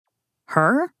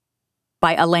Her?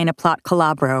 By Elaina Plott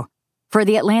Calabro for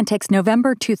The Atlantic's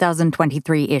November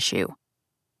 2023 issue.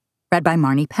 Read by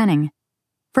Marnie Penning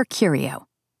for Curio.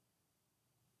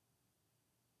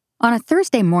 On a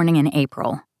Thursday morning in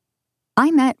April,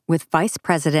 I met with Vice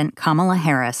President Kamala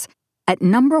Harris at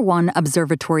Number 1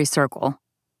 Observatory Circle,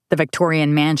 the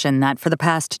Victorian mansion that for the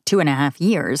past 2.5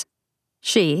 years,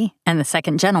 she and the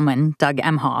second gentleman, Doug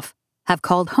Emhoff, have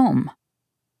called home.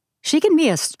 She can be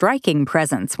a striking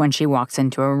presence when she walks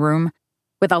into a room,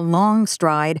 with a long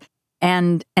stride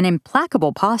and an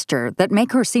implacable posture that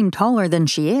make her seem taller than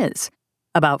she is,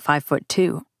 about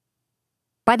 5'2".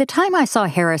 By the time I saw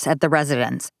Harris at the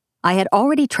residence, I had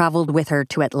already traveled with her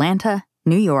to Atlanta,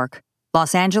 New York,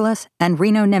 Los Angeles, and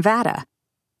Reno, Nevada,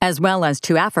 as well as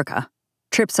to Africa,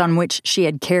 trips on which she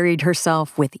had carried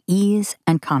herself with ease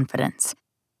and confidence.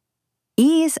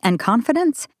 Ease and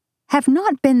confidence have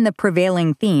not been the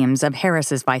prevailing themes of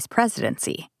Harris's vice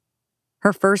presidency.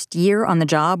 Her first year on the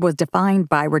job was defined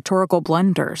by rhetorical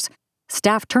blunders,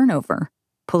 staff turnover,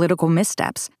 political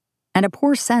missteps, and a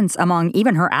poor sense among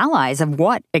even her allies of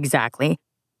what, exactly,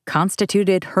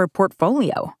 constituted her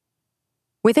portfolio.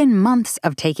 Within months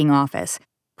of taking office,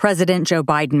 President Joe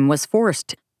Biden was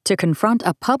forced to confront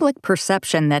a public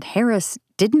perception that Harris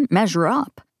didn't measure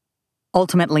up.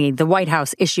 Ultimately, the White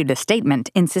House issued a statement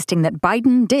insisting that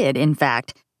Biden did, in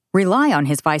fact, rely on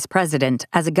his vice president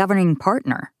as a governing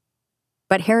partner.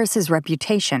 But Harris's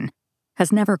reputation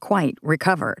has never quite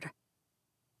recovered.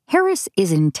 Harris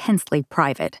is intensely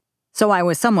private, so I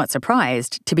was somewhat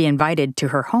surprised to be invited to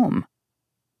her home.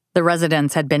 The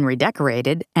residence had been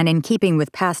redecorated, and in keeping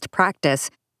with past practice,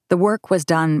 the work was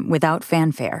done without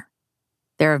fanfare.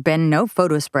 There have been no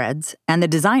photo spreads, and the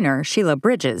designer, Sheila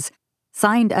Bridges,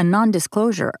 signed a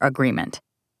non-disclosure agreement.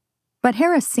 But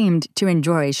Harris seemed to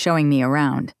enjoy showing me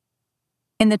around.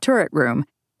 In the turret room,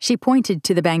 she pointed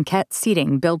to the banquette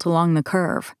seating built along the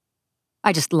curve.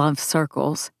 "I just love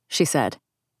circles," she said.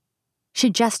 She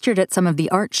gestured at some of the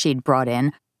art she'd brought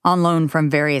in, on loan from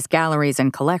various galleries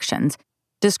and collections,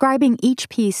 describing each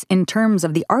piece in terms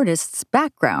of the artist's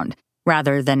background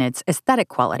rather than its aesthetic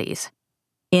qualities.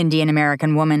 Indian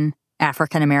American woman,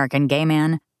 African American gay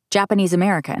man, Japanese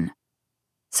American.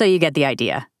 "So you get the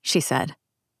idea," she said.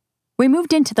 We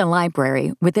moved into the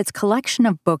library with its collection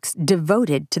of books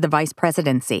devoted to the vice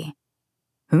presidency.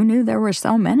 Who knew there were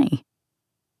so many?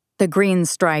 The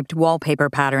green-striped wallpaper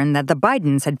pattern that the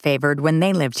Bidens had favored when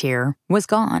they lived here was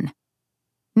gone.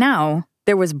 Now,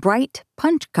 there was bright,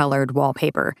 punch-colored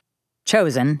wallpaper,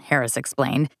 chosen, Harris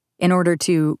explained, in order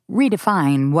to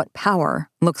redefine what power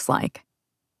looks like.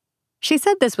 She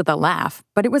said this with a laugh,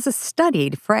 but it was a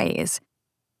studied phrase.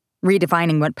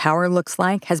 Redefining what power looks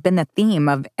like has been the theme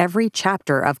of every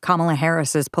chapter of Kamala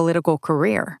Harris's political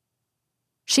career.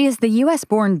 She is the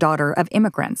U.S.-born daughter of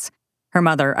immigrants, her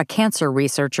mother a cancer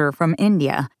researcher from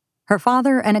India, her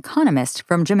father an economist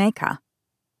from Jamaica.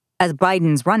 As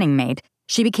Biden's running mate,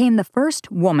 she became the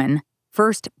first woman,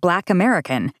 first Black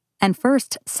American, and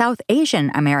first South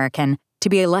Asian American to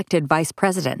be elected vice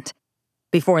president.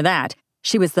 Before that,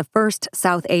 she was the first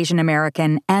South Asian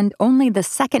American and only the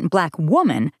second Black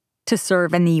woman to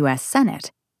serve in the U.S.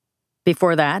 Senate.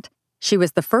 Before that, she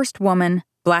was the first woman,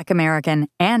 Black American,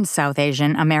 and South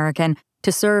Asian American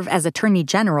to serve as Attorney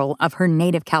General of her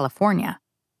native California.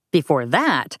 Before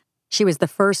that, she was the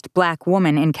first Black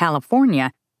woman in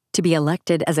California to be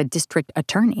elected as a district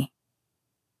attorney.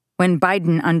 When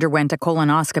Biden underwent a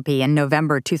colonoscopy in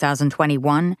November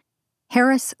 2021,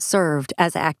 Harris served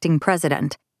as acting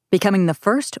president, becoming the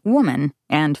first woman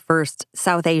and first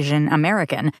South Asian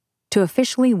American to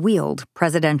officially wield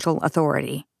presidential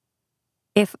authority.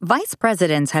 If vice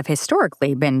presidents have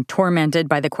historically been tormented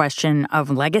by the question of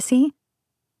legacy,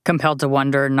 compelled to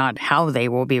wonder not how they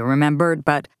will be remembered,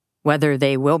 but whether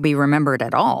they will be remembered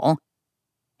at all,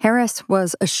 Harris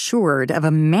was assured of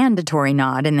a mandatory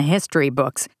nod in the history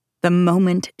books the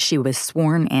moment she was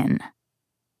sworn in.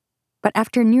 But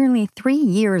after nearly 3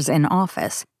 years in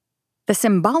office, the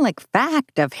symbolic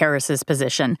fact of Harris's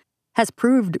position has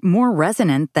proved more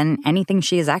resonant than anything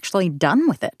she has actually done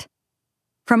with it.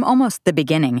 From almost the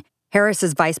beginning,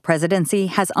 Harris's vice presidency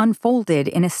has unfolded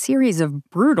in a series of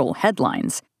brutal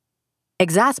headlines.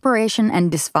 Exasperation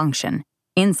and dysfunction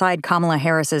inside Kamala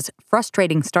Harris's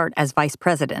frustrating start as vice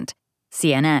president,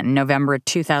 CNN, November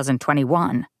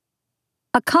 2021.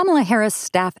 A Kamala Harris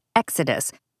staff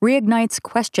exodus reignites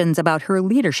questions about her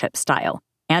leadership style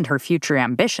and her future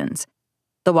ambitions,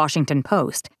 The Washington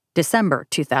Post, December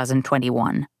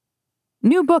 2021.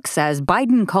 New book says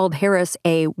Biden called Harris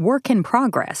a work in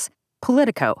progress,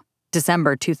 Politico,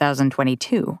 December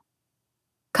 2022.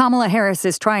 Kamala Harris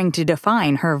is trying to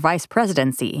define her vice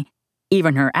presidency,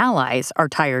 Even her allies are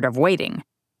tired of waiting.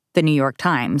 The New York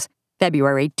Times,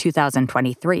 February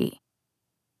 2023.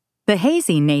 The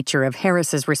hazy nature of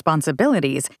Harris's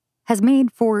responsibilities has made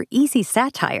for easy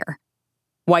satire.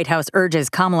 White House urges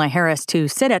Kamala Harris to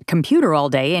sit at computer all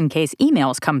day in case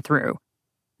emails come through,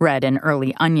 read an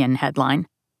early Onion headline.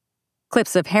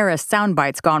 Clips of Harris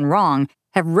soundbites gone wrong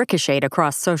have ricocheted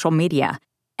across social media,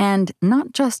 and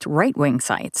not just right-wing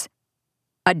sites.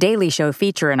 A Daily Show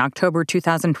feature in October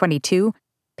 2022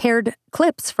 paired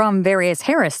clips from various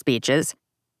Harris speeches.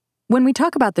 When we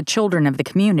talk about the children of the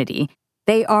community,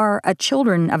 they are a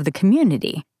children of the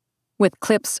community, with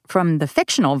clips from the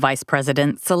fictional Vice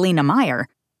President Selina Meyer,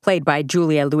 played by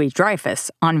Julia Louis-Dreyfus,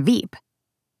 on Veep.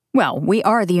 Well, we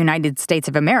are the United States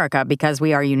of America because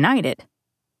we are united.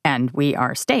 And we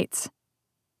are states.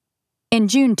 In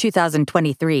June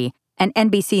 2023, an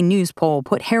NBC News poll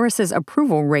put Harris's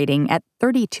approval rating at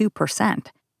 32%.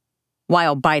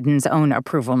 While Biden's own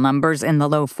approval numbers in the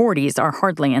low 40s are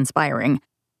hardly inspiring,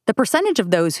 the percentage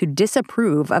of those who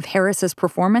disapprove of Harris's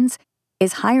performance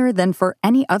is higher than for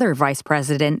any other vice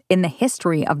president in the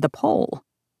history of the poll.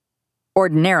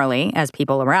 Ordinarily, as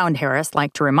people around Harris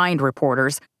like to remind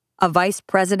reporters, a vice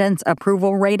president's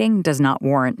approval rating does not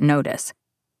warrant notice.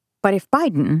 But if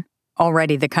Biden,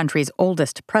 already the country's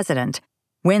oldest president,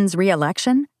 wins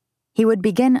re-election, he would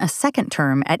begin a second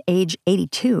term at age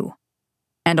 82.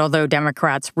 And although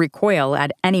Democrats recoil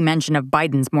at any mention of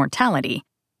Biden's mortality,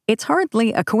 it's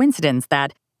hardly a coincidence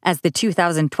that, as the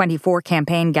 2024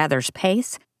 campaign gathers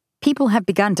pace, people have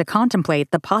begun to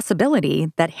contemplate the possibility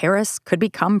that Harris could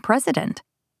become president.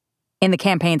 In the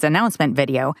campaign's announcement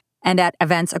video and at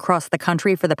events across the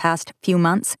country for the past few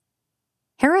months,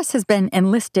 Harris has been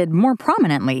enlisted more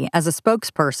prominently as a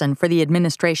spokesperson for the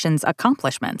administration's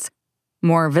accomplishments,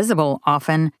 more visible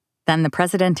often than the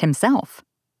president himself.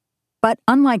 But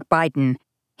unlike Biden,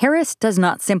 Harris does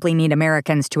not simply need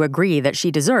Americans to agree that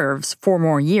she deserves 4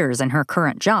 more years in her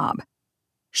current job.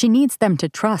 She needs them to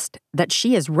trust that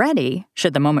she is ready,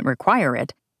 should the moment require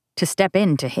it, to step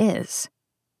into his.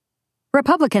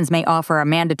 Republicans may offer a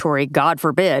mandatory God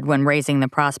forbid when raising the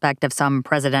prospect of some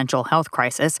presidential health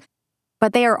crisis,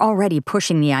 but they are already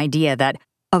pushing the idea that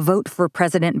a vote for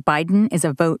President Biden is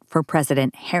a vote for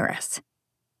President Harris.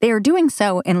 They are doing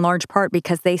so in large part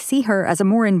because they see her as a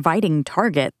more inviting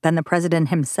target than the president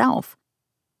himself.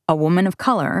 A woman of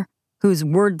color, whose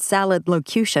word salad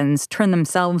locutions turn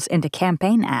themselves into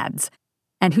campaign ads,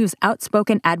 and whose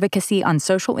outspoken advocacy on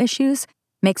social issues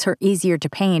makes her easier to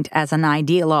paint as an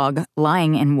ideologue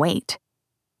lying in wait.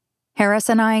 Harris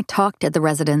and I talked at the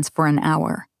residence for an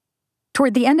hour.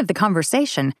 Toward the end of the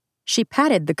conversation, she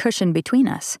patted the cushion between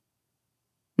us.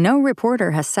 "No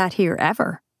reporter has sat here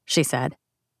ever," she said.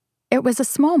 It was a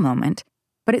small moment,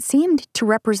 but it seemed to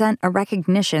represent a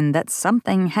recognition that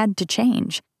something had to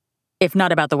change. If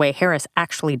not about the way Harris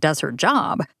actually does her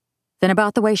job, then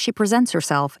about the way she presents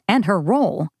herself and her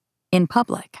role in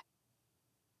public.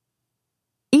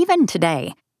 Even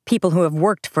today, people who have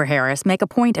worked for Harris make a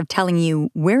point of telling you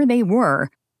where they were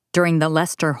during the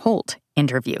Lester Holt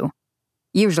interview.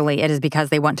 Usually it is because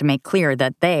they want to make clear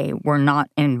that they were not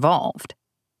involved.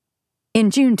 In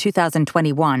June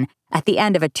 2021, at the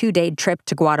end of a 2-day trip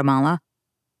to Guatemala,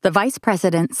 the vice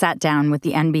president sat down with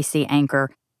the NBC anchor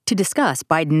to discuss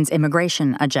Biden's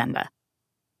immigration agenda.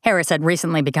 Harris had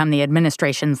recently become the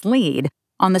administration's lead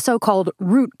on the so-called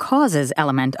root causes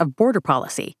element of border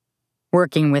policy,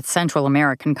 working with Central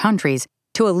American countries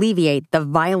to alleviate the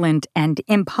violent and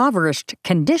impoverished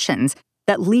conditions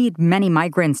that lead many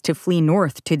migrants to flee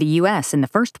north to the U.S. in the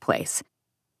first place.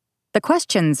 The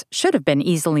questions should have been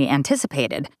easily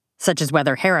anticipated, such as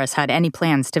whether Harris had any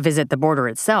plans to visit the border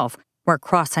itself, where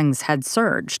crossings had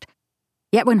surged.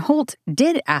 Yet when Holt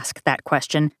did ask that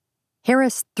question,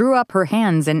 Harris threw up her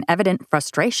hands in evident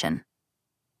frustration.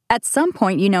 "At some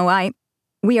point,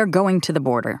 we are going to the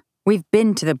border. We've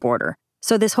been to the border.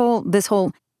 So this whole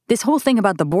thing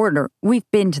about the border, we've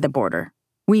been to the border.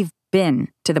 We've been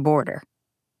to the border."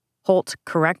 Holt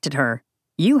corrected her,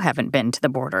 "You haven't been to the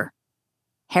border."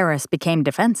 Harris became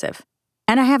defensive.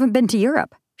 "And I haven't been to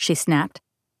Europe," she snapped.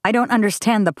 "I don't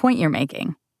understand the point you're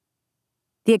making."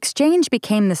 The exchange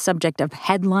became the subject of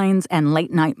headlines and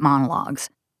late-night monologues.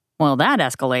 "Well, that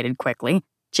escalated quickly,"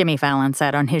 Jimmy Fallon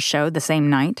said on his show the same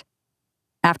night.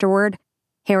 Afterward,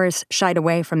 Harris shied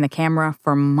away from the camera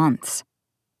for months.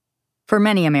 For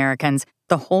many Americans,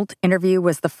 the Holt interview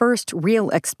was the first real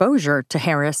exposure to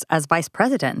Harris as vice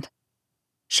president.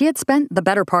 She had spent the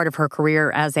better part of her career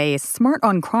as a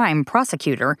smart-on-crime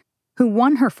prosecutor who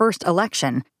won her first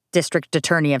election, district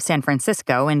attorney of San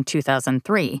Francisco in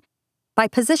 2003, by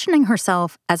positioning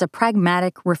herself as a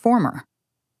pragmatic reformer.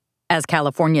 As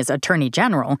California's Attorney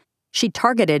General, she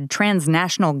targeted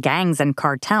transnational gangs and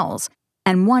cartels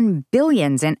and won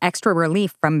billions in extra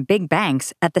relief from big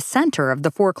banks at the center of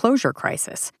the foreclosure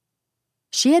crisis.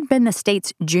 She had been the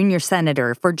state's junior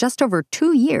senator for just over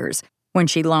 2 years when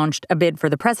she launched a bid for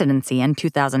the presidency in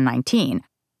 2019,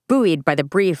 buoyed by the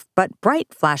brief but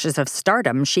bright flashes of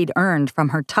stardom she'd earned from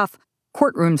her tough,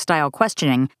 courtroom-style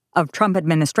questioning of Trump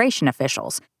administration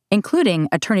officials, including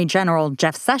Attorney General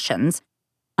Jeff Sessions.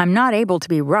 "I'm not able to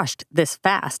be rushed this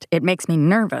fast. It makes me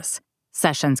nervous,"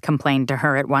 Sessions complained to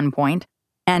her at one point,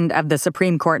 and of the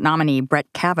Supreme Court nominee Brett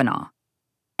Kavanaugh.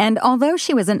 And although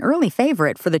she was an early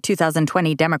favorite for the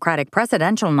 2020 Democratic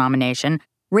presidential nomination,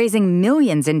 raising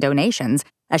millions in donations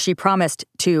as she promised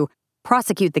to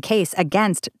prosecute the case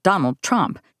against Donald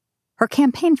Trump, her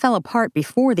campaign fell apart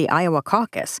before the Iowa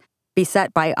caucus,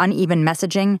 beset by uneven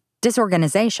messaging,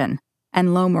 disorganization,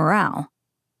 and low morale.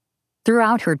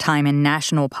 Throughout her time in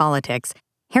national politics,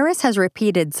 Harris has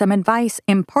repeated some advice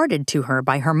imparted to her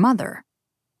by her mother.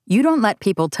 You don't let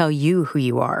people tell you who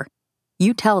you are.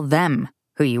 You tell them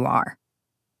who you are.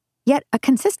 Yet a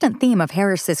consistent theme of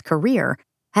Harris's career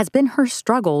has been her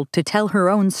struggle to tell her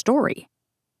own story,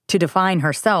 to define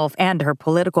herself and her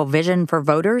political vision for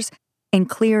voters in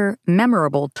clear,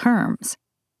 memorable terms.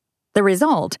 The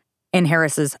result, in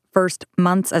Harris's first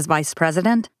months as vice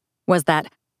president, was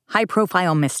that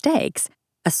high-profile mistakes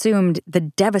assumed the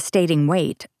devastating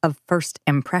weight of first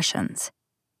impressions.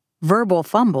 Verbal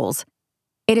fumbles.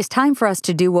 "It is time for us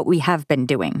to do what we have been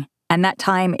doing, and that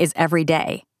time is every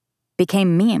day,"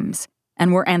 became memes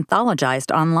and were anthologized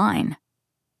online.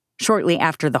 Shortly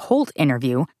after the Holt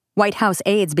interview, White House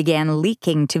aides began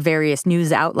leaking to various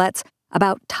news outlets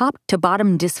about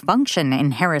top-to-bottom dysfunction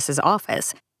in Harris's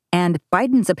office and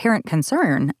Biden's apparent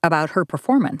concern about her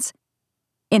performance.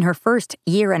 In her first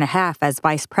year and a half as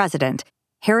vice president,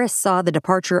 Harris saw the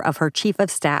departure of her chief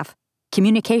of staff,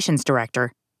 communications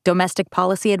director, domestic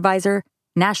policy advisor,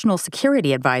 national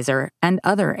security advisor, and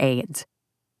other aides.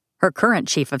 Her current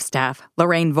chief of staff,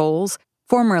 Lorraine Voles,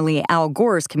 formerly Al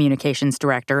Gore's communications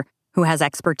director, who has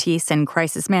expertise in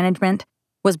crisis management,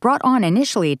 was brought on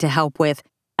initially to help with,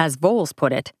 as Voles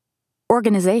put it,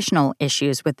 organizational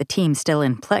issues with the team still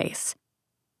in place.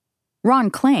 Ron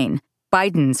Klain,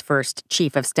 Biden's first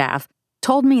chief of staff,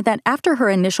 told me that after her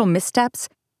initial missteps,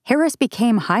 Harris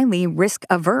became highly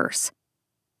risk-averse.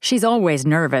 "She's always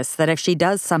nervous that if she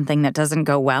does something that doesn't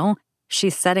go well,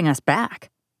 she's setting us back."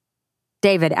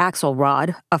 David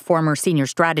Axelrod, a former senior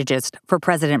strategist for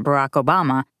President Barack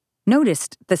Obama,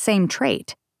 noticed the same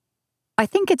trait. "I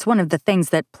think it's one of the things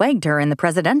that plagued her in the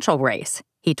presidential race,"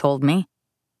 he told me.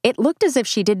 "It looked as if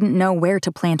she didn't know where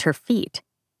to plant her feet,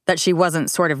 that she wasn't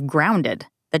sort of grounded,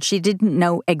 that she didn't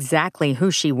know exactly who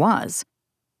she was."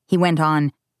 He went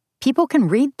on, "People can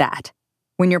read that.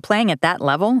 When you're playing at that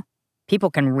level, people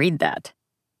can read that."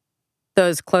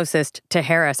 Those closest to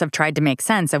Harris have tried to make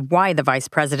sense of why the vice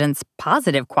president's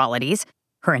positive qualities,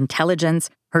 her intelligence,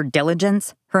 her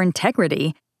diligence, her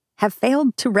integrity, have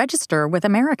failed to register with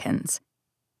Americans.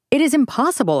 It is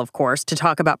impossible, of course, to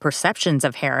talk about perceptions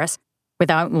of Harris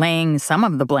without laying some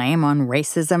of the blame on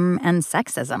racism and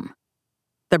sexism.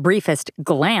 The briefest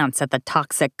glance at the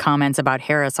toxic comments about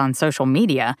Harris on social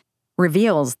media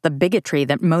reveals the bigotry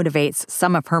that motivates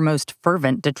some of her most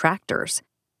fervent detractors.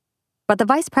 But the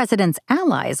vice president's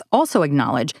allies also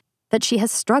acknowledge that she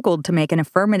has struggled to make an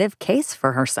affirmative case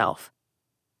for herself.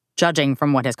 Judging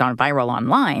from what has gone viral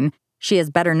online, she is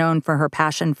better known for her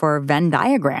passion for Venn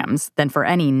diagrams than for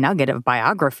any nugget of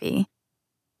biography.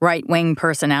 Right-wing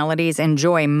personalities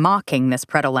enjoy mocking this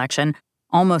predilection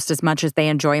almost as much as they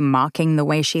enjoy mocking the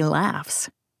way she laughs.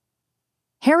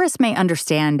 Harris may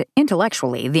understand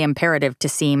intellectually the imperative to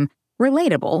seem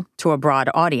relatable to a broad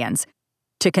audience,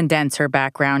 to condense her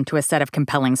background to a set of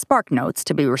compelling spark notes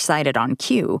to be recited on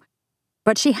cue,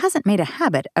 but she hasn't made a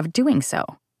habit of doing so.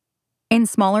 In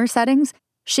smaller settings,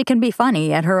 she can be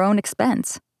funny at her own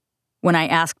expense. When I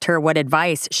asked her what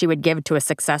advice she would give to a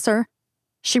successor,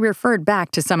 she referred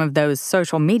back to some of those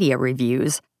social media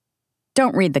reviews.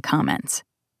 Don't read the comments.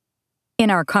 In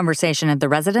our conversation at the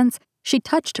residence, she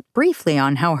touched briefly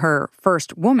on how her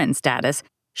first woman status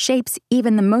shapes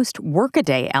even the most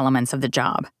workaday elements of the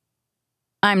job.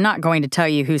 "I'm not going to tell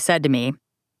you who said to me,"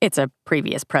 it's a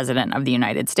previous president of the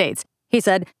United States, he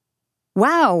said,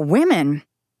 "Wow, women.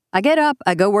 I get up,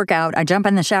 I go work out, I jump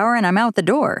in the shower, and I'm out the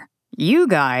door. You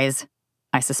guys,"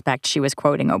 I suspect she was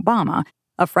quoting Obama,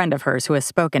 a friend of hers who has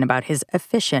spoken about his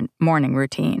efficient morning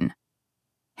routine.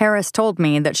 Harris told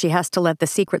me that she has to let the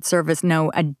Secret Service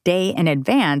know a day in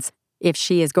advance if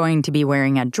she is going to be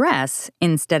wearing a dress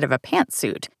instead of a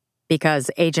pantsuit,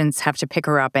 because agents have to pick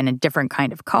her up in a different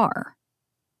kind of car.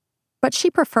 But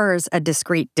she prefers a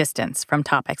discreet distance from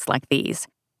topics like these.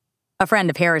 A friend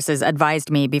of Harris's advised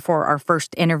me before our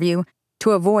first interview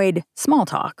to avoid small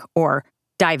talk or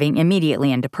diving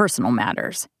immediately into personal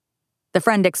matters. The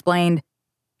friend explained,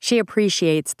 she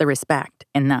appreciates the respect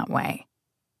in that way.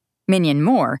 Minion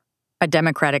Moore, a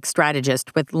Democratic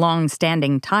strategist with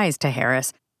long-standing ties to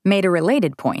Harris, made a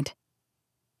related point.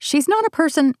 She's not a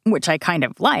person, which I kind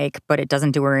of like, but it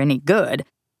doesn't do her any good.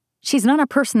 She's not a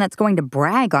person that's going to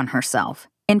brag on herself.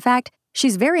 In fact,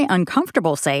 she's very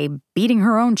uncomfortable, say, beating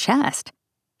her own chest.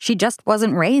 She just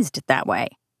wasn't raised that way.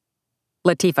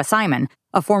 Latifah Simon,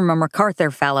 a former MacArthur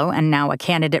Fellow and now a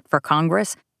candidate for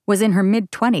Congress, was in her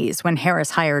mid-20s when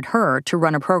Harris hired her to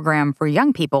run a program for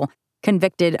young people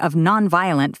convicted of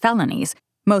nonviolent felonies,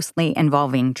 mostly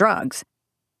involving drugs.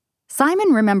 Simon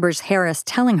remembers Harris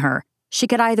telling her she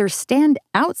could either stand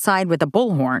outside with a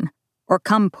bullhorn or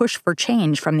come push for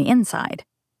change from the inside.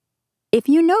 If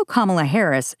you know Kamala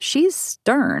Harris, she's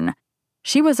stern.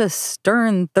 She was a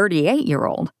stern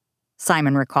 38-year-old,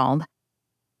 Simon recalled.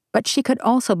 But she could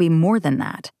also be more than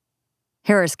that.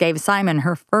 Harris gave Simon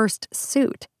her first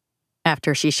suit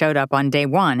after she showed up on day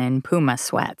one in Puma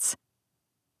sweats.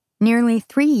 Nearly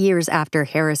 3 years after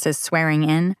Harris's swearing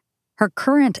in, her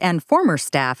current and former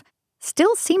staff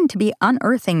still seemed to be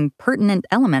unearthing pertinent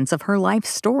elements of her life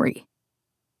story.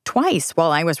 Twice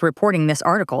while I was reporting this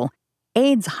article,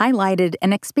 aides highlighted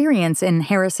an experience in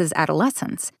Harris's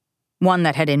adolescence, one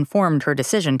that had informed her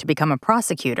decision to become a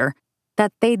prosecutor,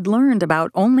 that they'd learned about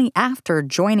only after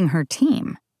joining her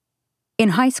team. In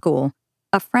high school,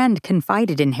 a friend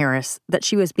confided in Harris that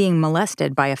she was being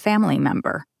molested by a family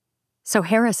member. So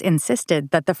Harris insisted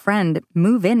that the friend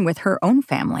move in with her own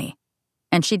family.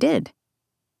 And she did.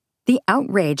 The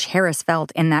outrage Harris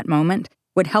felt in that moment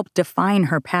would help define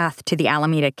her path to the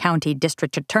Alameda County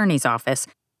District Attorney's Office,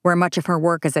 where much of her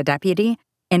work as a deputy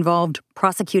involved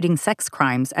prosecuting sex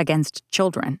crimes against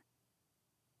children.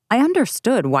 I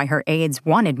understood why her aides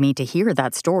wanted me to hear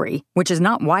that story, which is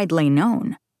not widely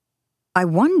known. I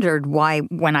wondered why,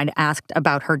 when I'd asked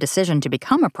about her decision to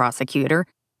become a prosecutor,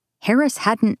 Harris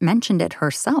hadn't mentioned it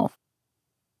herself.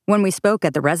 When we spoke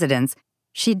at the residence,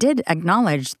 she did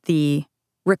acknowledge the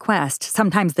request,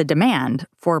 sometimes the demand,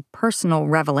 for personal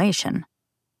revelation.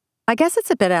 I guess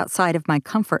it's a bit outside of my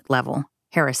comfort level,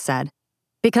 Harris said,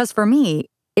 because for me,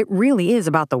 it really is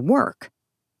about the work.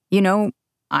 You know,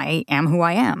 I am who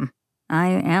I am. I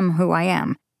am who I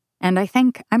am. And I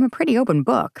think I'm a pretty open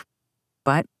book.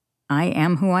 But I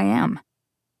am who I am.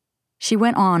 She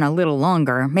went on a little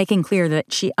longer, making clear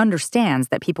that she understands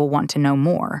that people want to know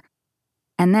more.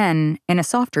 And then, in a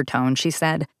softer tone, she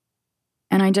said,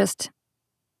 and I just,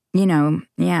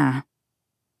 yeah,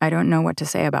 I don't know what to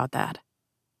say about that.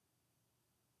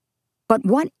 But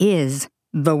what is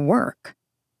the work?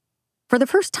 For the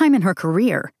first time in her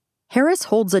career, Harris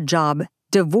holds a job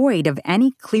devoid of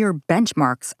any clear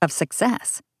benchmarks of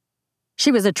success.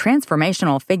 She was a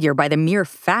transformational figure by the mere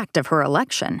fact of her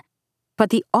election, but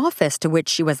the office to which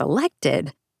she was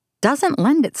elected doesn't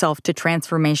lend itself to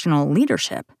transformational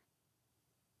leadership.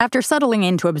 After settling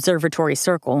into Observatory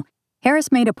Circle,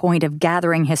 Harris made a point of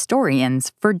gathering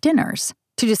historians for dinners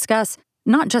to discuss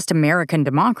not just American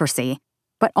democracy,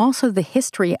 but also the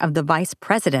history of the vice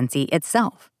presidency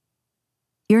itself.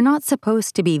 You're not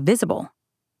supposed to be visible,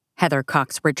 Heather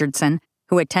Cox Richardson,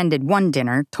 who attended one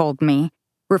dinner, told me,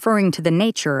 referring to the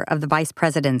nature of the vice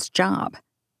president's job.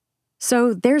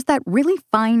 So there's that really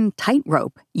fine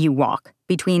tightrope you walk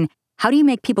between how do you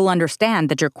make people understand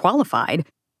that you're qualified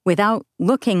without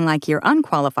looking like you're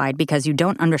unqualified because you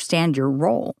don't understand your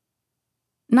role.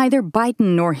 Neither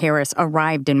Biden nor Harris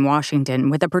arrived in Washington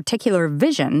with a particular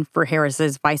vision for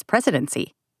Harris's vice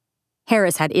presidency.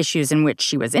 Harris had issues in which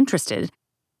she was interested: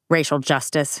 racial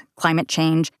justice, climate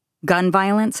change, gun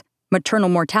violence, maternal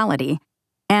mortality,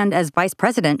 and as vice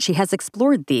president, she has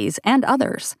explored these and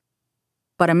others.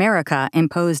 But America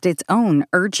imposed its own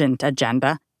urgent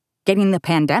agenda. Getting the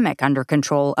pandemic under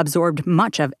control absorbed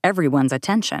much of everyone's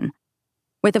attention.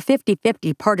 With a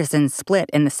 50-50 partisan split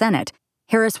in the Senate,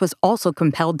 Harris was also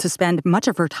compelled to spend much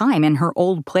of her time in her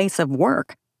old place of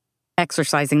work,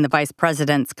 exercising the vice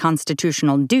president's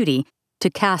constitutional duty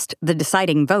to cast the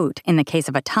deciding vote in the case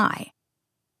of a tie.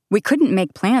 We couldn't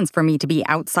make plans for me to be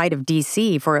outside of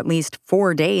D.C. for at least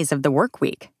 4 days of the work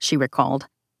week, she recalled.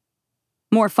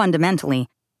 More fundamentally,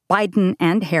 Biden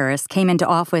and Harris came into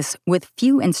office with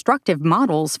few instructive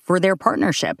models for their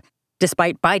partnership,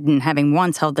 despite Biden having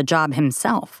once held the job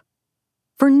himself.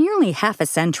 For nearly half a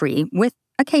century, with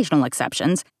occasional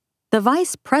exceptions, the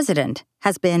vice president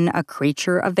has been a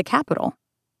creature of the Capitol.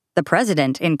 The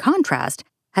president, in contrast,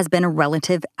 has been a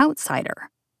relative outsider.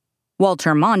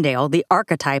 Walter Mondale, the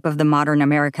archetype of the modern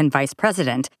American vice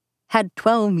president, had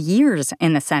 12 years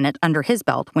in the Senate under his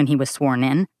belt when he was sworn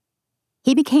in.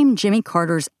 He became Jimmy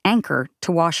Carter's anchor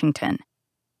to Washington.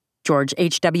 George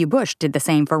H.W. Bush did the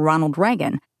same for Ronald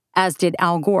Reagan, as did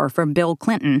Al Gore for Bill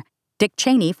Clinton, Dick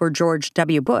Cheney for George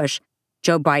W. Bush,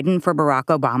 Joe Biden for Barack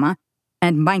Obama,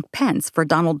 and Mike Pence for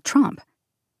Donald Trump.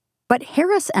 But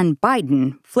Harris and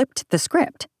Biden flipped the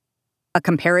script. A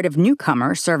comparative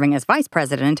newcomer serving as vice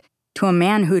president to a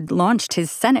man who'd launched his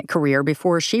Senate career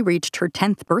before she reached her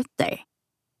 10th birthday.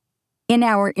 In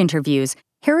our interviews,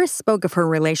 Harris spoke of her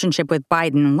relationship with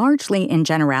Biden largely in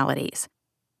generalities.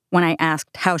 When I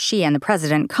asked how she and the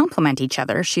president complement each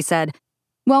other, she said,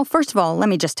 "Well, first of all, let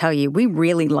me just tell you, we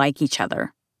really like each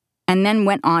other," and then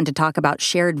went on to talk about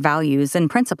shared values and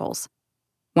principles.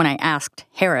 When I asked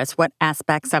Harris what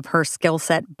aspects of her skill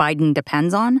set Biden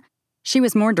depends on, she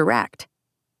was more direct.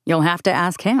 "You'll have to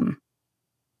ask him."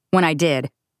 When I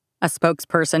did, a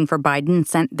spokesperson for Biden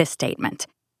sent this statement: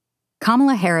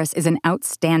 "Kamala Harris is an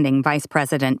outstanding vice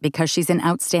president because she's an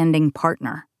outstanding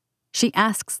partner. She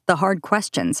asks the hard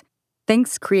questions,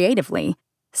 thinks creatively,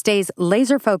 stays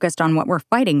laser-focused on what we're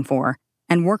fighting for,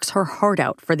 and works her heart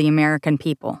out for the American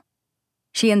people.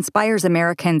 She inspires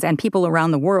Americans and people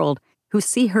around the world who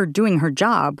see her doing her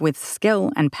job with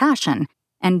skill and passion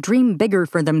and dream bigger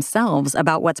for themselves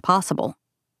about what's possible.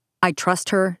 I trust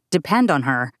her, depend on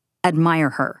her,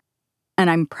 admire her, and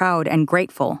I'm proud and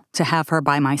grateful to have her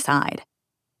by my side."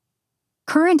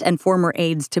 Current and former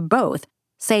aides to both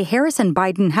say Harris and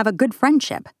Biden have a good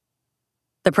friendship.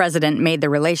 The president made the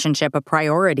relationship a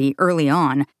priority early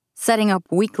on, setting up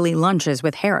weekly lunches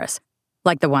with Harris,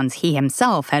 like the ones he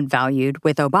himself had valued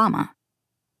with Obama.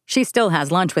 She still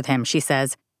has lunch with him, she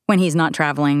says, when he's not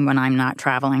traveling, when I'm not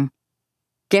traveling.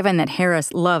 Given that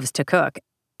Harris loves to cook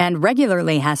and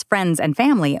regularly has friends and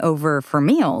family over for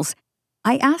meals,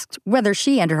 I asked whether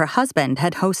she and her husband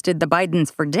had hosted the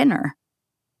Bidens for dinner.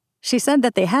 She said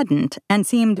that they hadn't and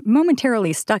seemed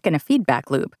momentarily stuck in a feedback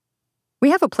loop. "We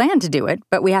have a plan to do it,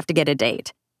 but we have to get a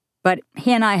date. But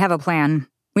he and I have a plan.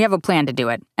 We have a plan to do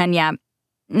it. And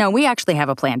we actually have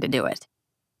a plan to do it."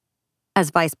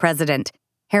 As vice president,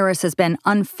 Harris has been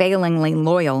unfailingly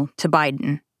loyal to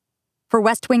Biden. For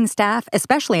West Wing staff,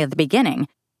 especially at the beginning,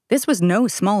 this was no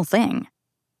small thing.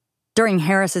 During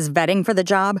Harris's vetting for the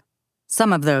job,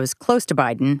 some of those close to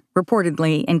Biden,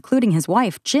 reportedly including his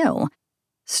wife, Jill,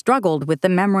 struggled with the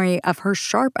memory of her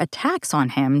sharp attacks on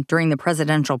him during the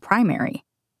presidential primary.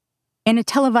 In a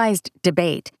televised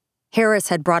debate, Harris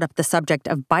had brought up the subject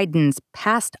of Biden's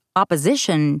past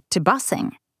opposition to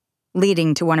busing,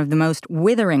 leading to one of the most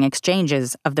withering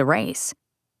exchanges of the race.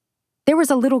 There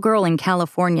was a little girl in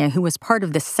California who was part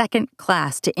of the second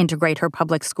class to integrate her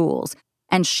public schools,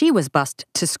 and she was bused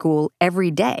to school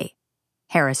every day,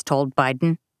 Harris told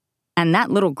Biden. And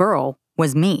that little girl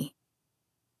was me.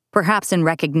 Perhaps in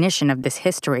recognition of this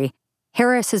history,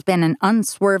 Harris has been an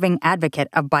unswerving advocate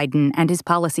of Biden and his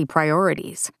policy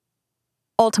priorities.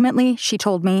 Ultimately, she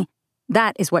told me,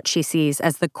 that is what she sees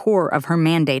as the core of her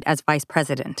mandate as vice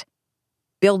president.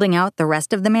 Building out the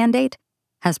rest of the mandate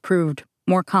has proved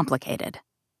more complicated.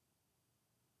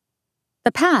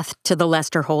 The path to the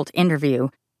Lester Holt interview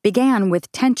began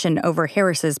with tension over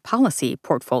Harris's policy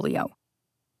portfolio.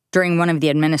 During one of the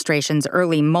administration's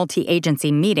early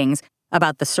multi-agency meetings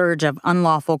about the surge of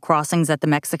unlawful crossings at the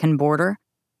Mexican border,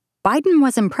 Biden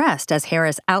was impressed as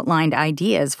Harris outlined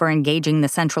ideas for engaging the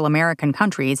Central American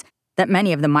countries that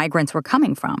many of the migrants were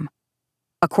coming from.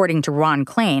 According to Ron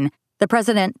Klain, the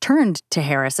president turned to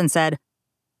Harris and said,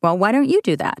 "Well, why don't you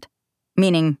do that?"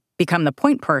 Meaning, become the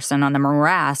point person on the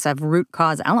morass of root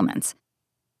cause elements.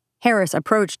 Harris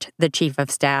approached the chief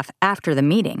of staff after the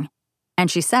meeting,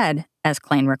 and she said, as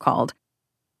Klain recalled,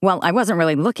 "Well, I wasn't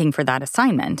really looking for that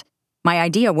assignment. My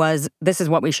idea was, this is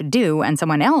what we should do, and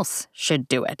someone else should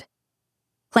do it."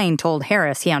 Klain told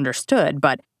Harris he understood,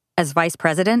 but as vice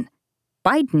president,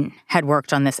 Biden had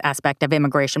worked on this aspect of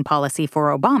immigration policy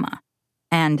for Obama,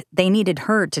 and they needed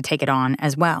her to take it on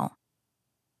as well.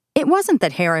 It wasn't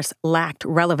that Harris lacked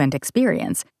relevant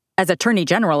experience. As Attorney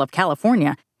General of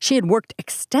California, she had worked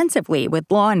extensively with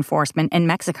law enforcement in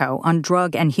Mexico on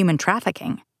drug and human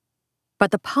trafficking.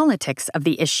 But the politics of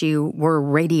the issue were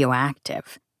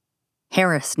radioactive.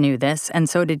 Harris knew this, and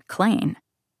so did Klain.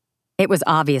 It was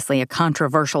obviously a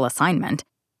controversial assignment,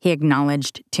 he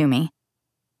acknowledged to me.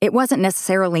 It wasn't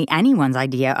necessarily anyone's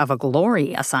idea of a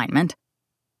glory assignment.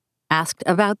 Asked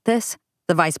about this,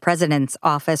 the vice president's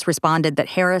office responded that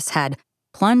Harris had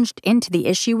plunged into the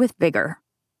issue with vigor.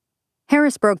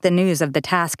 Harris broke the news of the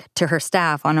task to her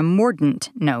staff on a mordant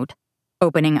note,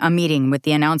 opening a meeting with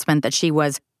the announcement that she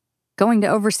was going to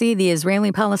oversee the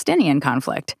Israeli-Palestinian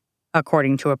conflict,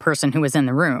 according to a person who was in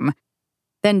the room,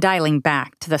 then dialing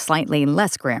back to the slightly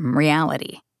less grim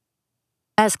reality.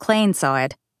 As Klain saw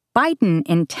it, Biden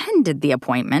intended the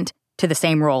appointment to the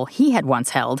same role he had once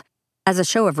held as a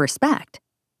show of respect.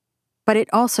 But it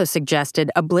also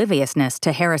suggested obliviousness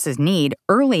to Harris's need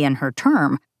early in her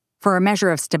term for a measure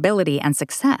of stability and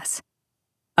success.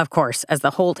 Of course, as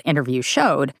the Holt interview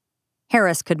showed,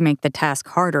 Harris could make the task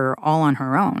harder all on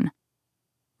her own.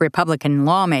 Republican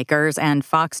lawmakers and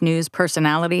Fox News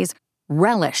personalities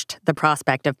relished the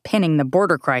prospect of pinning the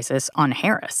border crisis on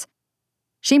Harris.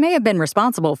 She may have been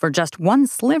responsible for just one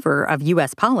sliver of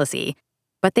U.S. policy,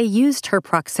 but they used her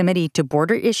proximity to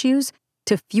border issues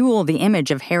to fuel the image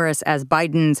of Harris as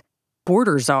Biden's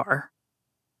border czar.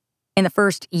 In the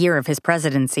first year of his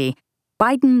presidency,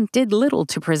 Biden did little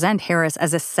to present Harris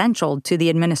as essential to the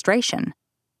administration.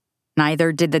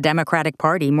 Neither did the Democratic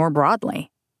Party more broadly.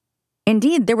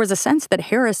 Indeed, there was a sense that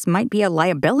Harris might be a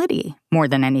liability more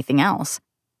than anything else.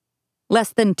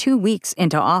 Less than 2 weeks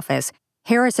into office,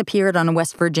 Harris appeared on a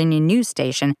West Virginia news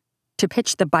station to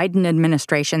pitch the Biden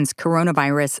administration's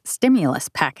coronavirus stimulus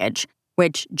package,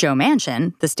 which Joe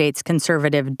Manchin, the state's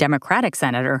conservative Democratic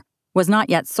senator, was not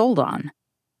yet sold on.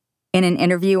 In an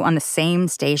interview on the same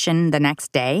station the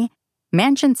next day,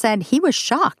 Manchin said he was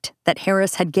shocked that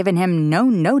Harris had given him no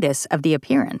notice of the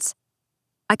appearance.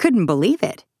 "I couldn't believe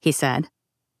it," he said.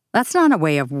 "That's not a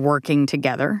way of working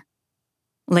together."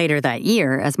 Later that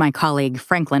year, as my colleague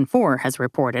Franklin Foer has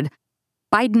reported,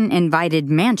 Biden invited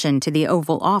Manchin to the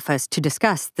Oval Office to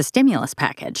discuss the stimulus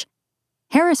package.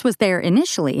 Harris was there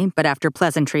initially, but after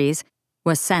pleasantries,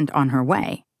 was sent on her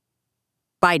way.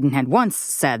 Biden had once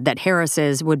said that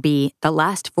Harris's would be the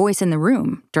last voice in the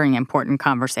room during important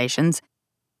conversations.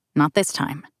 Not this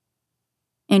time.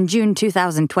 In June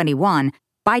 2021,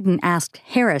 Biden asked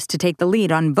Harris to take the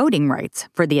lead on voting rights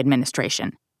for the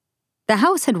administration. The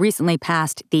House had recently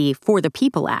passed the For the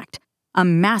People Act, a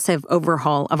massive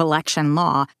overhaul of election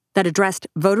law that addressed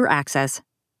voter access,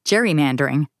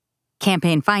 gerrymandering,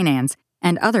 campaign finance,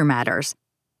 and other matters,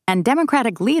 and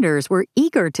Democratic leaders were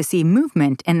eager to see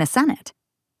movement in the Senate.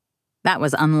 That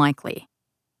was unlikely.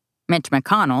 Mitch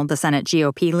McConnell, the Senate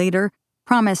GOP leader,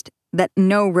 promised that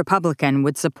no Republican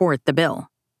would support the bill.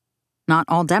 Not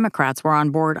all Democrats were on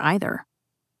board either.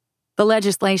 The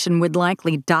legislation would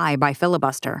likely die by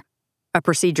filibuster, a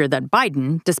procedure that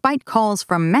Biden, despite calls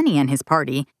from many in his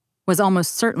party, was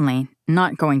almost certainly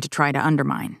not going to try to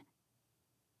undermine.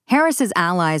 Harris's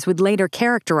allies would later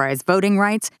characterize voting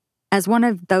rights as one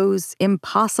of those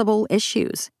impossible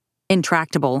issues.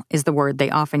 Intractable is the word they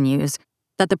often use,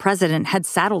 that the president had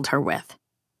saddled her with.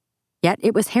 Yet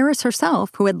it was Harris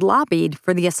herself who had lobbied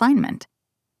for the assignment.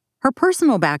 Her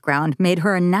personal background made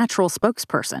her a natural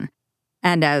spokesperson,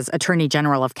 and as Attorney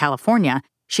General of California,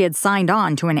 she had signed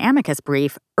on to an amicus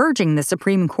brief urging the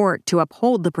Supreme Court to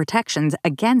uphold the protections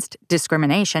against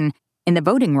discrimination in the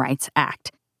Voting Rights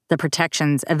Act, the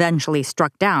protections eventually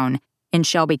struck down in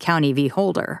Shelby County v.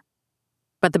 Holder.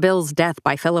 But the bill's death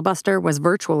by filibuster was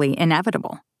virtually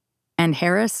inevitable, and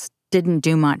Harris didn't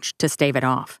do much to stave it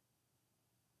off.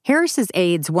 Harris's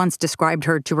aides once described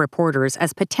her to reporters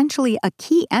as potentially a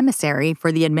key emissary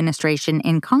for the administration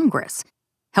in Congress,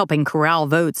 helping corral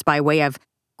votes by way of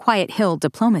Quiet Hill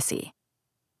diplomacy.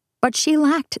 But she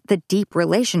lacked the deep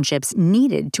relationships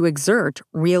needed to exert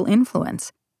real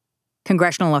influence.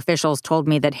 Congressional officials told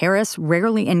me that Harris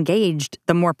rarely engaged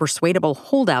the more persuadable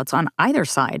holdouts on either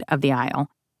side of the aisle.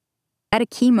 At a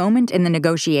key moment in the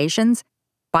negotiations,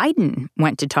 Biden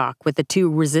went to talk with the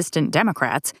two resistant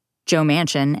Democrats, Joe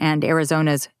Manchin and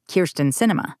Arizona's Kyrsten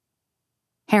Sinema.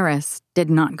 Harris did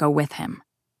not go with him.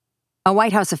 A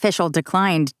White House official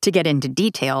declined to get into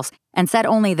details and said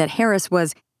only that Harris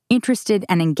was interested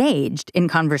and engaged in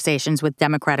conversations with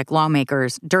Democratic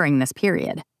lawmakers during this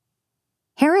period.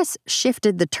 Harris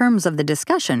shifted the terms of the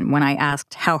discussion when I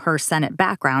asked how her Senate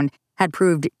background had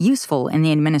proved useful in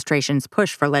the administration's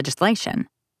push for legislation.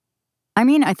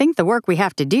 I think the work we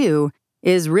have to do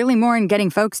is really more in getting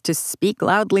folks to speak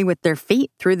loudly with their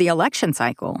feet through the election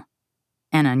cycle.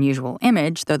 An unusual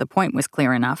image, though the point was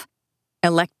clear enough.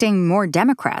 Electing more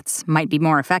Democrats might be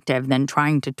more effective than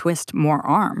trying to twist more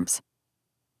arms.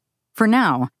 For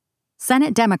now,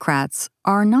 Senate Democrats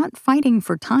are not fighting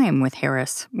for time with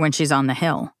Harris when she's on the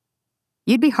Hill.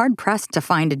 You'd be hard-pressed to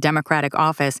find a Democratic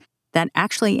office that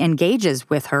actually engages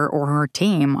with her or her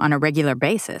team on a regular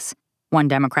basis, one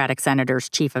Democratic senator's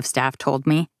chief of staff told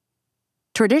me.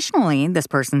 Traditionally, this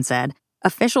person said,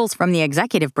 officials from the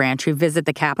executive branch who visit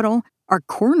the Capitol are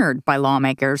cornered by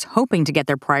lawmakers hoping to get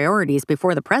their priorities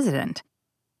before the president.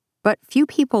 But few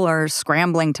people are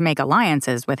scrambling to make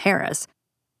alliances with Harris.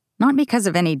 Not because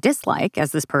of any dislike,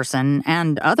 as this person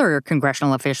and other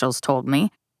congressional officials told me,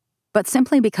 but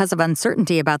simply because of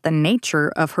uncertainty about the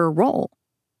nature of her role.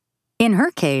 In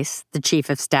her case, the chief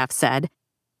of staff said,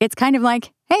 it's kind of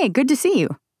like, hey, good to see you.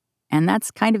 And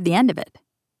that's kind of the end of it.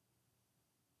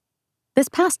 This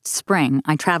past spring,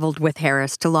 I traveled with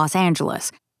Harris to Los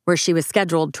Angeles, where she was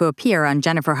scheduled to appear on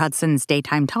Jennifer Hudson's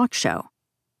daytime talk show.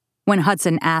 When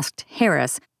Hudson asked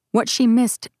Harris what she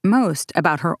missed most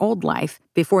about her old life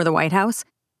before the White House,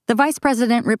 the vice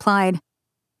president replied,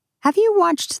 "Have you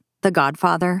watched The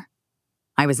Godfather?"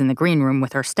 I was in the green room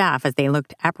with her staff as they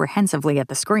looked apprehensively at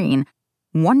the screen,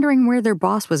 wondering where their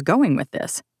boss was going with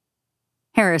this.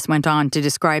 Harris went on to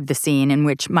describe the scene in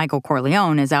which Michael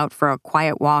Corleone is out for a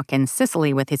quiet walk in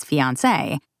Sicily with his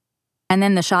fiancée, and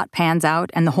then the shot pans out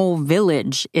and the whole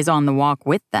village is on the walk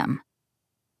with them.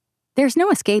 There's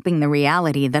no escaping the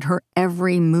reality that her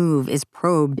every move is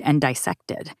probed and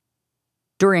dissected.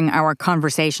 During our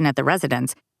conversation at the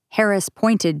residence, Harris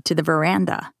pointed to the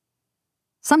veranda.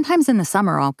 Sometimes in the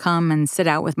summer I'll come and sit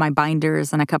out with my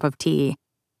binders and a cup of tea,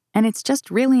 and it's just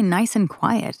really nice and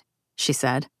quiet, she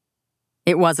said.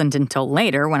 It wasn't until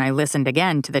later, when I listened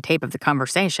again to the tape of the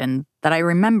conversation, that I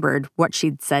remembered what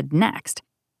she'd said next.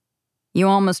 You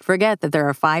almost forget that there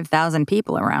are 5,000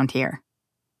 people around here.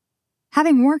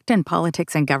 Having worked in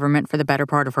politics and government for the better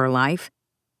part of her life,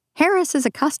 Harris is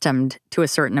accustomed to a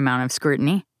certain amount of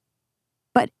scrutiny.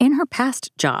 But in her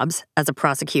past jobs, as a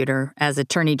prosecutor, as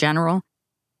attorney general,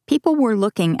 people were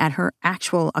looking at her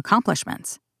actual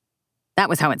accomplishments. That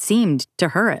was how it seemed, to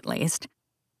her at least.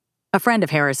 A friend of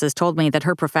Harris's told me that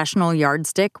her professional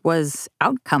yardstick was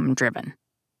outcome-driven.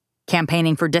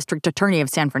 Campaigning for district attorney of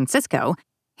San Francisco,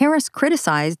 Harris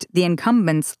criticized the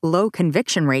incumbent's low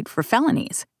conviction rate for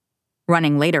felonies.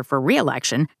 Running later for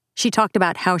re-election, she talked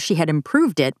about how she had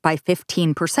improved it by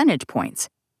 15 percentage points.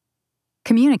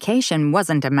 Communication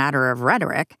wasn't a matter of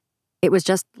rhetoric. It was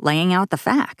just laying out the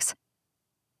facts.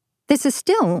 This is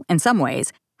still, in some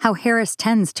ways, how Harris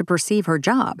tends to perceive her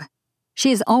job.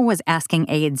 She is always asking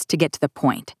aides to get to the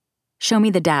point. Show me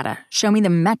the data, show me the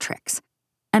metrics.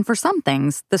 And for some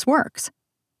things, this works.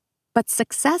 But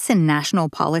success in national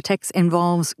politics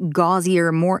involves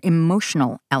gauzier, more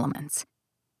emotional elements.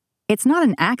 It's not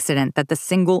an accident that the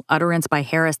single utterance by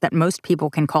Harris that most people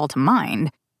can call to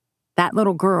mind, "That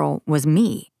little girl was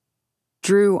me,"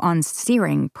 drew on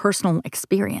searing personal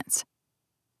experience.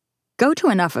 Go to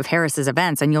enough of Harris's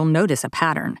events and you'll notice a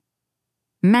pattern.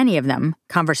 Many of them,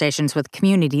 conversations with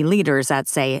community leaders at,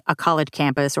 say, a college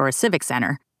campus or a civic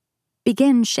center,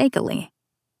 begin shakily.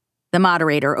 The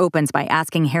moderator opens by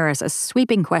asking Harris a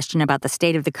sweeping question about the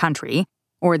state of the country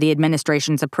or the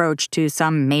administration's approach to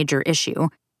some major issue,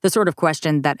 the sort of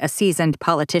question that a seasoned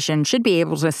politician should be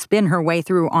able to spin her way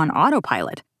through on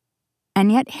autopilot.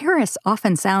 And yet Harris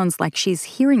often sounds like she's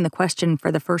hearing the question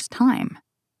for the first time.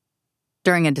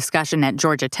 During a discussion at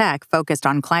Georgia Tech focused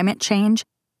on climate change,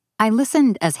 I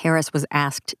listened as Harris was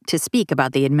asked to speak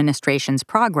about the administration's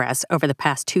progress over the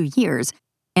past 2 years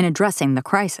in addressing the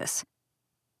crisis.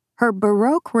 Her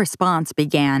Baroque response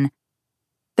began,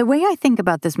 "The way I think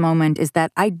about this moment is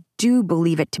that I do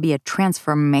believe it to be a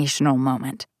transformational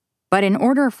moment. But in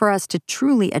order for us to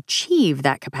truly achieve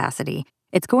that capacity,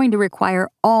 it's going to require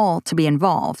all to be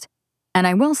involved. And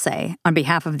I will say, on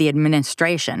behalf of the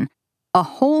administration, a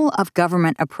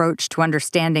whole-of-government approach to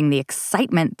understanding the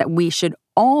excitement that we should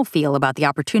all feel about the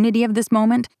opportunity of this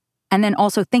moment, and then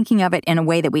also thinking of it in a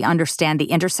way that we understand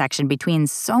the intersection between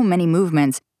so many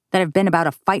movements that have been about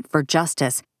a fight for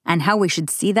justice, and how we should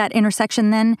see that intersection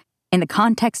then in the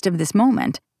context of this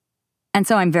moment. And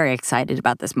so I'm very excited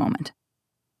about this moment."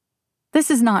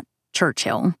 This is not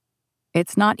Churchill.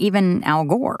 It's not even Al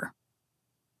Gore.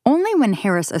 Only when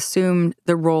Harris assumed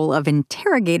the role of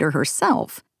interrogator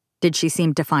herself did she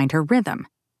seem to find her rhythm,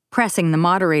 pressing the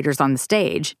moderators on the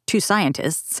stage, 2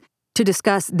 scientists, to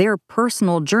discuss their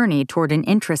personal journey toward an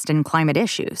interest in climate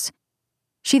issues.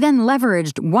 She then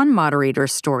leveraged one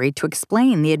moderator's story to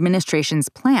explain the administration's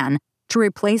plan to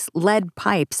replace lead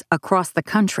pipes across the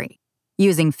country,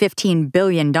 using $15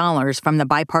 billion from the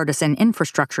bipartisan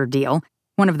infrastructure deal,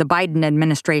 one of the Biden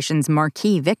administration's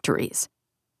marquee victories.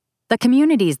 The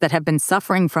communities that have been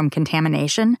suffering from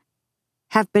contamination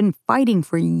have been fighting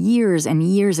for years and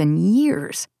years and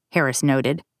years, Harris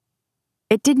noted.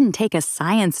 It didn't take a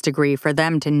science degree for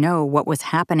them to know what was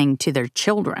happening to their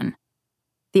children.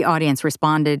 The audience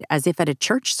responded as if at a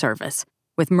church service,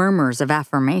 with murmurs of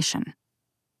affirmation.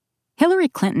 Hillary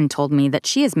Clinton told me that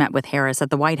she has met with Harris at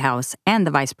the White House and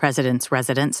the vice president's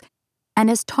residence and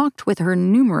has talked with her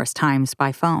numerous times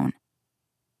by phone.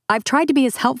 "I've tried to be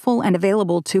as helpful and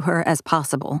available to her as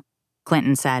possible,"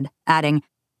 Clinton said, adding,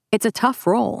 "It's a tough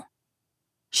role."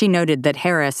 She noted that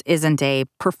Harris isn't a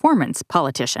performance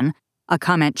politician, a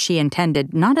comment she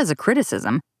intended not as a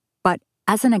criticism, but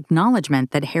as an acknowledgement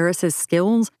that Harris's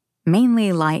skills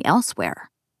mainly lie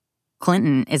elsewhere.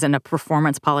 Clinton isn't a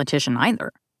performance politician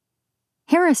either.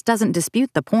 Harris doesn't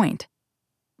dispute the point.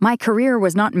 "My career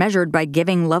was not measured by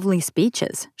giving lovely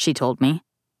speeches," she told me.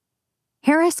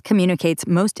 Harris communicates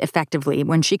most effectively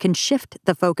when she can shift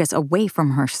the focus away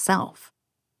from herself.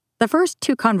 The first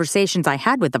 2 conversations I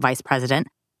had with the vice president,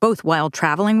 both while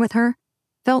traveling with her,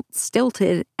 felt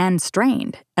stilted and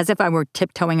strained, as if I were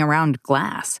tiptoeing around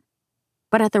glass.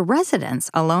 But at the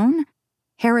residence alone,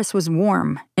 Harris was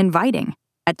warm, inviting,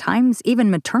 at times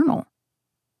even maternal.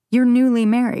 "You're newly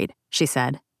married," she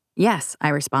said. "Yes," I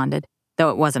responded, though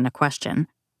it wasn't a question.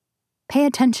 "Pay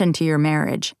attention to your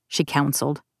marriage," she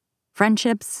counseled.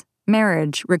 "Friendships,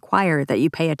 marriage require that you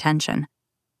pay attention,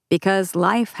 because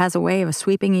life has a way of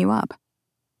sweeping you up."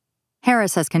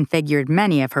 Harris has configured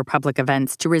many of her public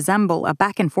events to resemble a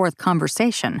back-and-forth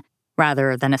conversation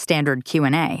rather than a standard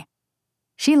Q&A.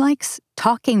 She likes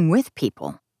talking with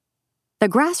people. The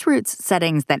grassroots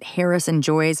settings that Harris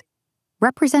enjoys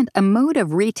represent a mode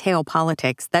of retail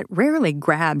politics that rarely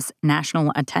grabs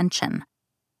national attention.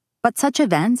 But such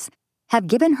events have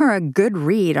given her a good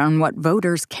read on what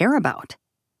voters care about.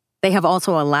 They have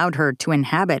also allowed her to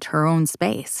inhabit her own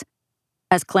space.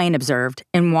 As Klain observed,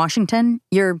 in Washington,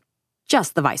 you're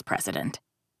just the vice president.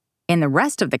 In the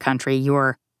rest of the country,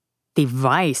 you're the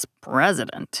vice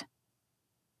president.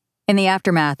 In the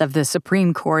aftermath of the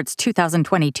Supreme Court's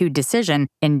 2022 decision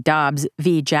in Dobbs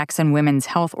v. Jackson Women's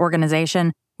Health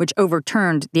Organization, which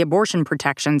overturned the abortion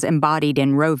protections embodied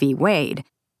in Roe v. Wade,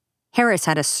 Harris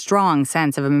had a strong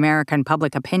sense of American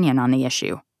public opinion on the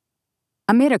issue.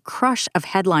 Amid a crush of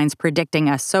headlines predicting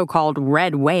a so-called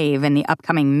red wave in the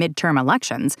upcoming midterm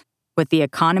elections, with the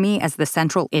economy as the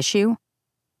central issue,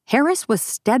 Harris was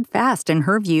steadfast in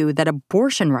her view that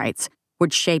abortion rights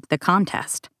would shape the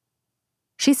contest.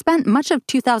 She spent much of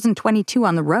 2022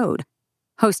 on the road,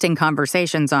 hosting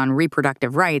conversations on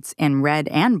reproductive rights in red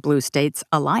and blue states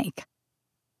alike.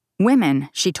 Women,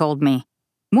 she told me,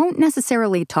 won't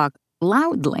necessarily talk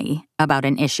loudly about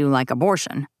an issue like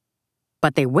abortion,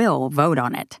 but they will vote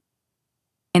on it.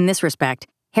 In this respect,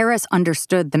 Harris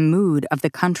understood the mood of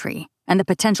the country and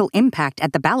the potential impact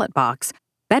at the ballot box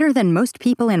better than most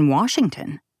people in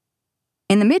Washington.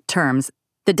 In the midterms,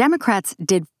 the Democrats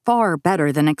did far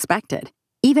better than expected,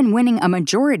 even winning a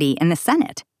majority in the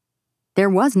Senate. There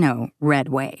was no red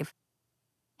wave.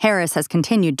 Harris has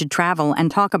continued to travel and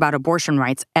talk about abortion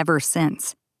rights ever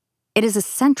since. It is a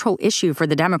central issue for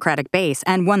the Democratic base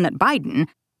and one that Biden,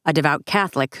 a devout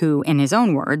Catholic who, in his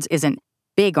own words, isn't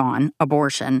big on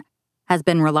abortion, has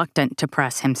been reluctant to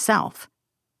press himself.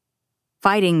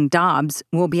 Fighting Dobbs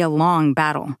will be a long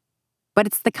battle, but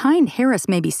it's the kind Harris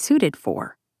may be suited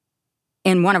for.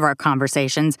 In one of our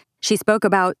conversations, she spoke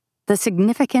about the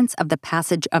significance of the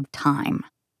passage of time,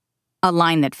 a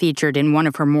line that featured in one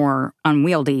of her more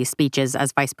unwieldy speeches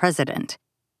as vice president.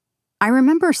 I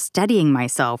remember steadying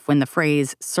myself when the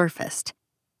phrase surfaced,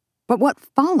 but what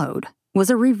followed was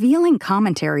a revealing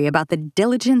commentary about the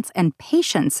diligence and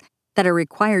patience that are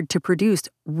required to produce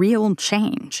real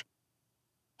change.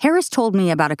 Harris told me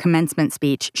about a commencement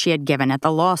speech she had given at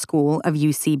the law school of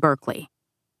UC Berkeley.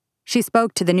 She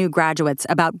spoke to the new graduates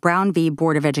about Brown v.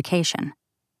 Board of Education,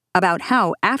 about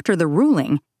how, after the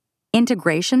ruling,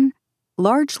 integration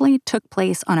largely took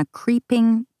place on a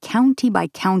creeping,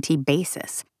 county-by-county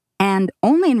basis, and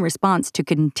only in response to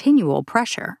continual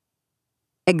pressure.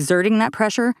 Exerting that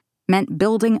pressure meant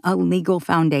building a legal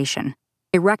foundation,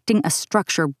 erecting a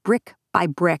structure brick by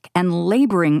brick, and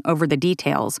laboring over the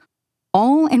details,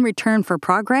 all in return for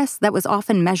progress that was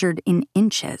often measured in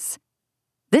inches.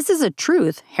 This is a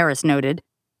truth, Harris noted,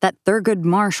 that Thurgood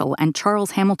Marshall and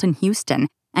Charles Hamilton Houston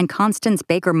and Constance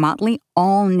Baker Motley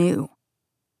all knew.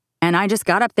 And I just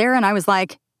got up there and I was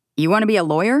like, "You want to be a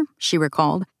lawyer?" she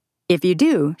recalled. "If you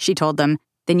do," she told them,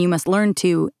 "then you must learn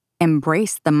to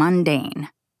embrace the mundane."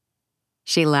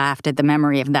 She laughed at the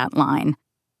memory of that line.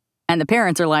 And the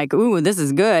parents are like, "Ooh, this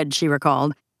is good," she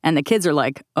recalled. And the kids are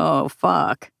like, "Oh,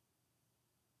 fuck."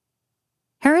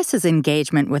 Harris's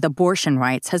engagement with abortion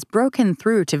rights has broken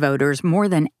through to voters more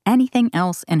than anything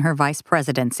else in her vice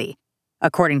presidency,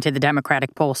 according to the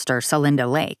Democratic pollster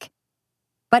Celinda Lake.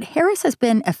 But Harris has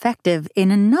been effective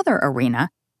in another arena,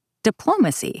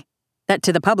 diplomacy, that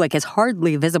to the public is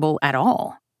hardly visible at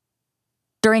all.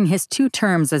 During his 2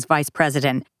 terms as vice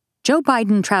president, Joe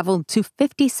Biden traveled to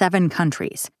 57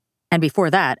 countries, and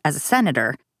before that, as a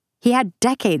senator, he had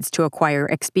decades to acquire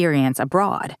experience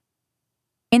abroad.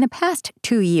 In the past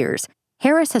 2 years,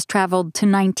 Harris has traveled to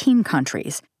 19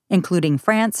 countries, including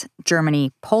France,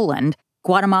 Germany, Poland,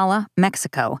 Guatemala,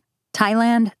 Mexico,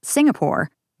 Thailand, Singapore,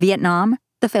 Vietnam,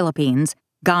 the Philippines,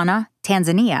 Ghana,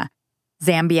 Tanzania,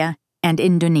 Zambia, and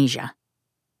Indonesia.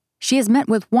 She has met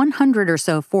with 100 or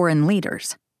so foreign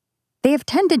leaders. They have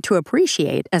tended to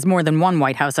appreciate, as more than one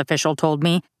White House official told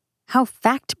me, how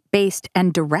fact-based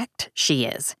and direct she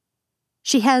is.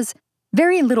 She has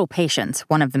very little patience,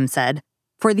 one of them said,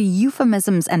 for the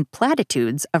euphemisms and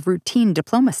platitudes of routine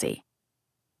diplomacy.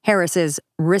 Harris's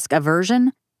risk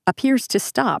aversion appears to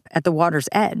stop at the water's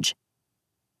edge.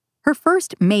 Her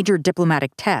first major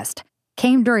diplomatic test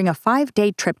came during a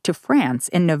 5-day trip to France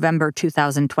in November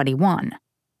 2021.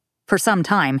 For some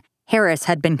time, Harris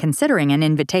had been considering an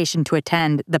invitation to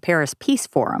attend the Paris Peace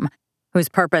Forum, whose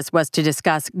purpose was to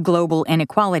discuss global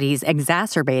inequalities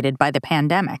exacerbated by the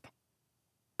pandemic.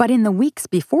 But in the weeks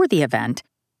before the event,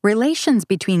 relations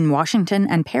between Washington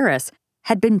and Paris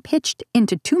had been pitched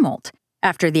into tumult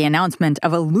after the announcement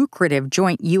of a lucrative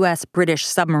joint U.S.-British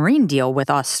submarine deal with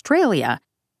Australia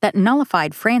that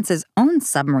nullified France's own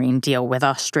submarine deal with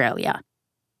Australia.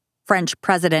 French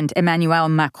President Emmanuel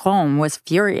Macron was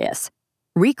furious,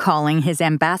 recalling his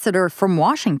ambassador from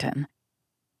Washington.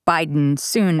 Biden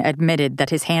soon admitted that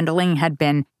his handling had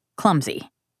been clumsy.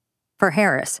 For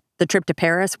Harris, the trip to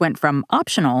Paris went from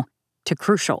optional to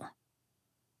crucial.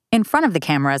 In front of the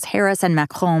cameras, Harris and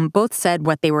Macron both said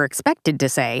what they were expected to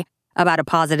say about a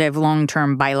positive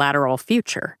long-term bilateral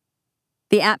future.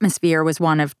 The atmosphere was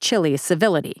one of chilly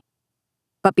civility.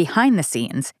 But behind the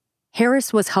scenes,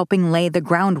 Harris was helping lay the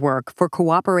groundwork for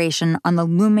cooperation on the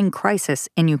looming crisis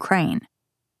in Ukraine.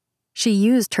 She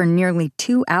used her nearly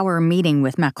 2-hour meeting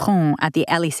with Macron at the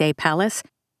Élysée Palace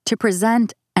to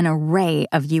present an array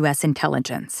of U.S.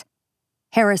 intelligence.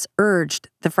 Harris urged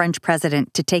the French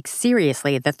president to take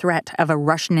seriously the threat of a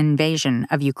Russian invasion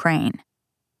of Ukraine.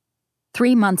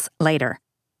 3 months later,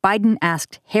 Biden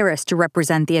asked Harris to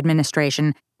represent the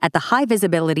administration at the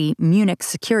high-visibility Munich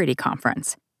Security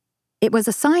Conference. It was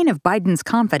a sign of Biden's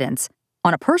confidence.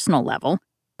 On a personal level,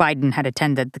 Biden had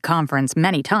attended the conference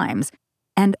many times,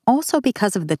 and also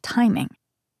because of the timing.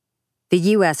 The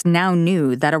U.S. now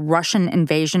knew that a Russian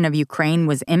invasion of Ukraine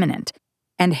was imminent,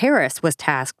 and Harris was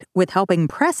tasked with helping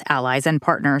press allies and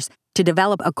partners to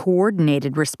develop a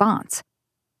coordinated response.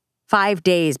 5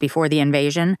 days before the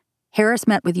invasion, Harris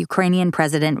met with Ukrainian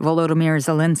President Volodymyr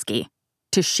Zelensky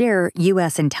to share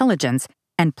U.S. intelligence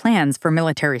and plans for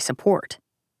military support.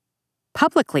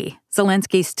 Publicly,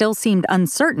 Zelensky still seemed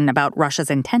uncertain about Russia's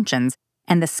intentions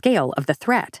and the scale of the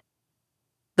threat.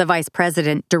 The vice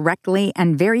president directly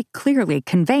and very clearly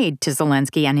conveyed to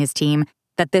Zelensky and his team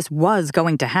that this was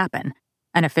going to happen,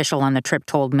 an official on the trip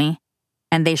told me,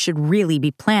 and they should really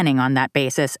be planning on that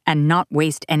basis and not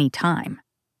waste any time.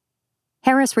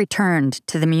 Harris returned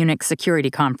to the Munich Security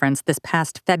Conference this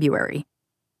past February.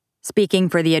 Speaking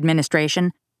for the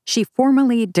administration, she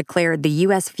formally declared the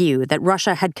U.S. view that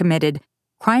Russia had committed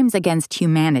crimes against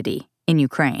humanity in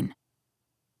Ukraine.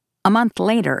 A month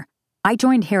later, I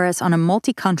joined Harris on a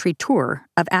multi-country tour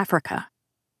of Africa.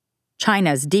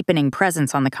 China's deepening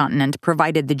presence on the continent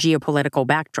provided the geopolitical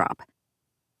backdrop.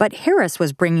 But Harris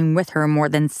was bringing with her more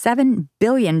than $7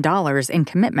 billion in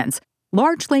commitments,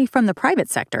 largely from the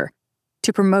private sector,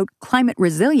 to promote climate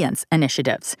resilience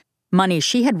initiatives, money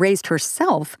she had raised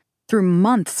herself through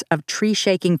months of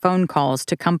tree-shaking phone calls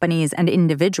to companies and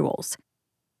individuals.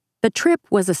 The trip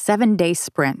was a 7-day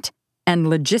sprint and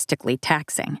logistically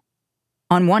taxing.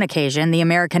 On one occasion, the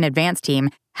American advance team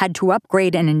had to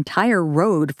upgrade an entire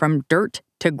road from dirt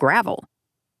to gravel.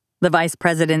 The vice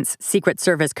president's Secret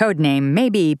Service code name may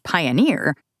be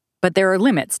Pioneer, but there are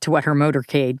limits to what her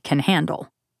motorcade can handle.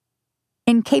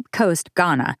 In Cape Coast,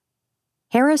 Ghana,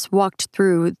 Harris walked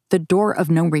through the door of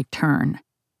no return,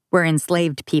 where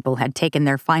enslaved people had taken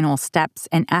their final steps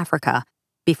in Africa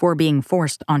before being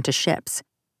forced onto ships.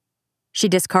 She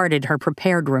discarded her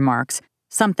prepared remarks,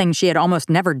 something she had almost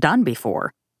never done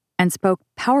before, and spoke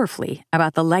powerfully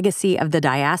about the legacy of the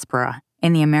diaspora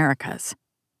in the Americas.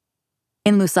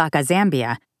 In Lusaka,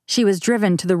 Zambia, she was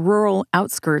driven to the rural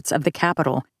outskirts of the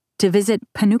capital to visit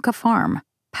Panuka Farm,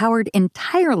 powered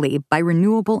entirely by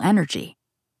renewable energy.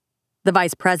 The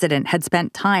vice president had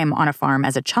spent time on a farm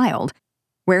as a child.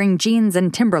 Wearing jeans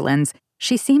and Timberlands,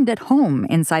 she seemed at home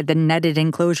inside the netted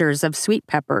enclosures of sweet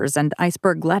peppers and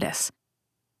iceberg lettuce.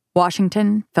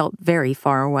 Washington felt very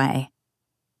far away.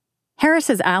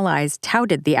 Harris's allies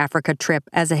touted the Africa trip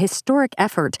as a historic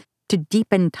effort to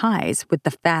deepen ties with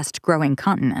the fast-growing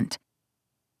continent.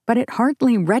 but it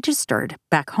hardly registered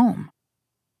back home.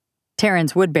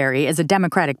 Terrence Woodbury is a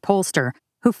Democratic pollster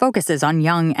who focuses on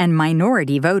young and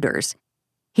minority voters.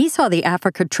 He saw the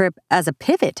Africa trip as a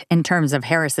pivot in terms of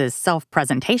Harris's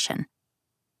self-presentation.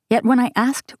 Yet when I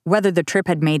asked whether the trip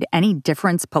had made any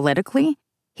difference politically,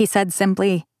 he said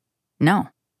simply, no.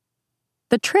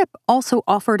 The trip also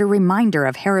offered a reminder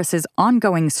of Harris's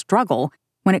ongoing struggle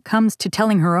when it comes to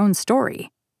telling her own story,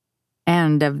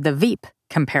 and of the Veep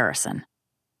comparison.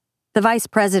 The vice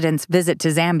president's visit to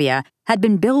Zambia had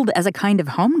been billed as a kind of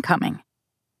homecoming.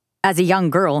 As a young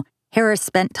girl, Harris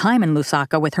spent time in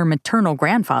Lusaka with her maternal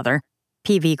grandfather,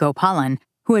 P.V. Gopalan,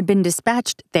 who had been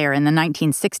dispatched there in the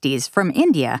 1960s from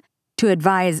India to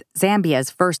advise Zambia's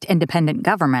first independent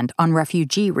government on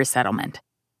refugee resettlement.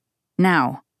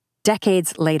 Now,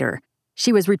 decades later,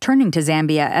 she was returning to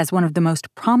Zambia as one of the most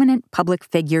prominent public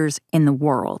figures in the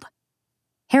world.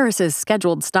 Harris's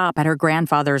scheduled stop at her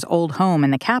grandfather's old home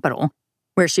in the capital,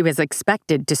 where she was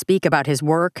expected to speak about his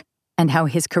work and how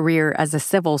his career as a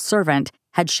civil servant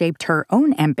had shaped her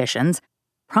own ambitions,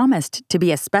 promised to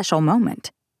be a special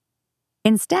moment.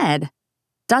 Instead,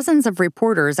 dozens of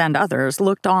reporters and others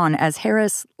looked on as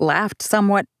Harris laughed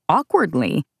somewhat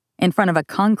awkwardly in front of a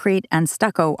concrete and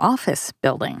stucco office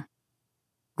building.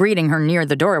 Greeting her near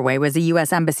the doorway was a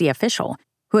U.S. Embassy official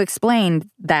who explained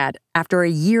that, after a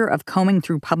year of combing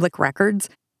through public records,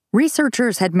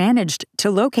 researchers had managed to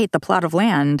locate the plot of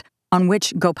land on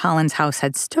which Gopalan's house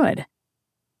had stood.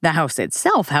 The house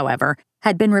itself, however,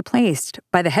 had been replaced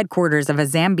by the headquarters of a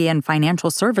Zambian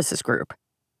financial services group.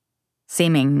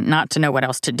 Seeming not to know what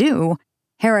else to do,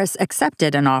 Harris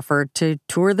accepted an offer to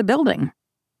tour the building.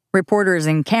 Reporters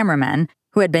and cameramen,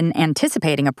 who had been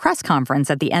anticipating a press conference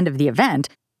at the end of the event,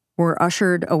 were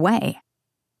ushered away.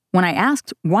 When I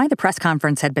asked why the press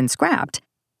conference had been scrapped,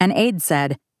 an aide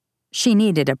said, she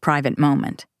needed a private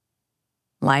moment.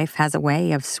 Life has a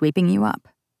way of sweeping you up.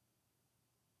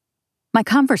 My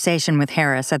conversation with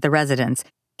Harris at the residence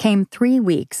came 3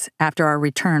 weeks after our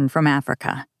return from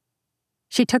Africa.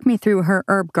 She took me through her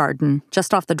herb garden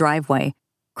just off the driveway,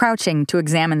 crouching to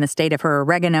examine the state of her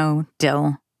oregano,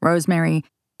 dill, rosemary,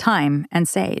 thyme, and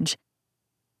sage.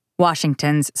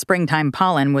 Washington's springtime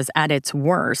pollen was at its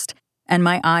worst, and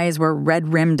my eyes were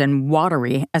red-rimmed and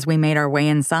watery as we made our way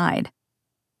inside.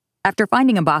 After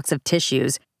finding a box of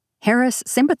tissues, Harris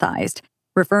sympathized,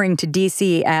 referring to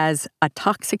D.C. as a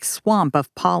toxic swamp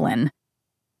of pollen.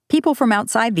 People from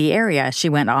outside the area, she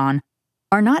went on,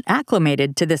 are not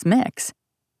acclimated to this mix.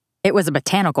 It was a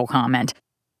botanical comment,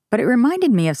 but it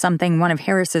reminded me of something one of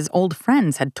Harris's old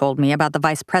friends had told me about the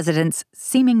vice president's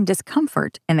seeming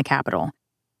discomfort in the capital,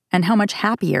 and how much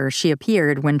happier she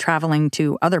appeared when traveling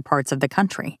to other parts of the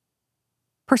country.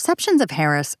 Perceptions of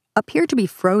Harris appear to be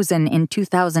frozen in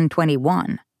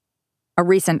 2021. A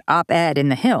recent op-ed in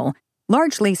The Hill,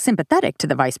 largely sympathetic to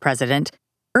the vice president,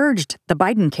 urged the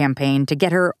Biden campaign to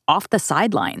get her off the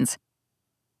sidelines.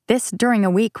 This during a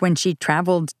week when she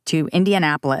traveled to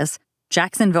Indianapolis,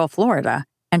 Jacksonville, Florida,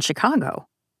 and Chicago.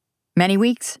 Many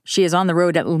weeks, she is on the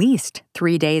road at least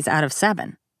 3 days out of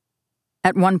 7.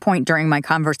 At one point during my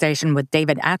conversation with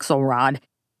David Axelrod,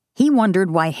 he wondered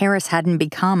why Harris hadn't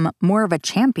become more of a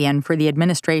champion for the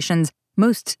administration's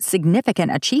most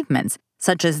significant achievements,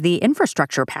 such as the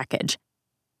infrastructure package.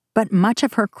 But much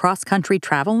of her cross-country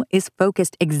travel is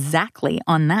focused exactly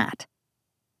on that.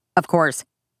 Of course,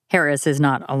 Harris is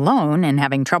not alone in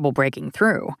having trouble breaking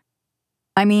through.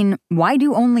 I mean, why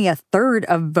do only a third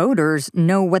of voters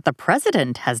know what the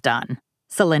president has done?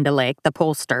 Celinda Lake, the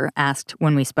pollster, asked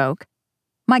when we spoke.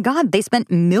 My God, they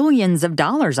spent millions of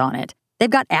dollars on it. They've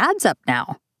got ads up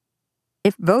now.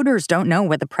 If voters don't know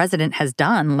what the president has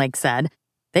done, Lake said,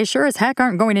 they sure as heck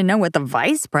aren't going to know what the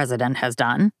vice president has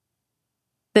done.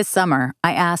 This summer,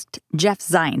 I asked Jeff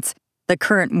Zients, the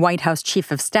current White House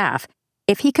chief of staff,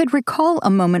 if he could recall a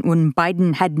moment when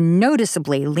Biden had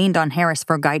noticeably leaned on Harris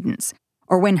for guidance,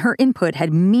 or when her input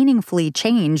had meaningfully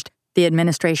changed the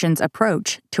administration's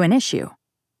approach to an issue.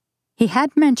 He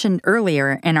had mentioned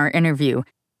earlier in our interview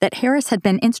that Harris had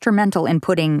been instrumental in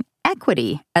putting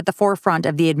equity at the forefront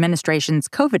of the administration's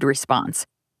COVID response,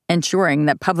 ensuring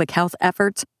that public health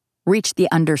efforts reached the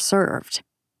underserved.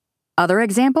 Other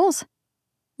examples?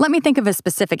 Let me think of a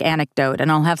specific anecdote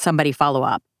and I'll have somebody follow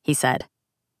up, he said.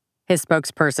 His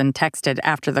spokesperson texted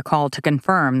after the call to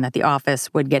confirm that the office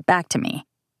would get back to me.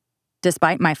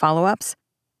 Despite my follow-ups,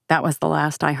 that was the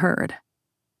last I heard.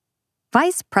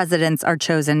 Vice presidents are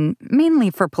chosen mainly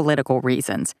for political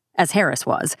reasons, as Harris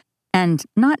was, and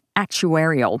not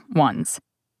actuarial ones.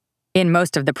 In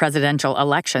most of the presidential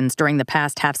elections during the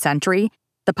past half-century,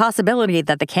 the possibility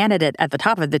that the candidate at the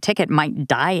top of the ticket might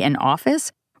die in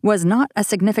office was not a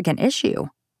significant issue.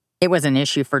 It was an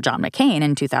issue for John McCain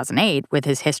in 2008 with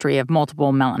his history of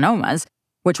multiple melanomas,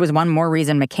 which was one more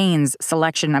reason McCain's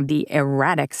selection of the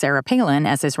erratic Sarah Palin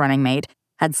as his running mate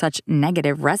had such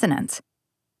negative resonance.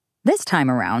 This time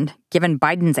around, given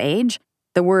Biden's age,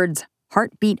 the words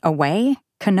heartbeat away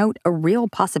connote a real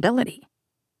possibility.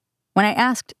 When I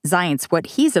asked Zients what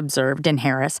he's observed in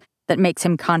Harris that makes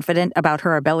him confident about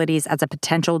her abilities as a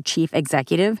potential chief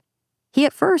executive, he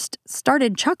at first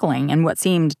started chuckling in what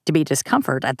seemed to be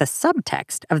discomfort at the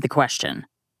subtext of the question.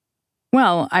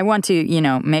 Well, I want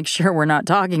to, make sure we're not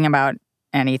talking about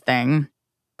anything.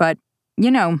 But,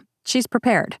 she's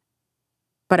prepared.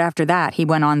 But after that, he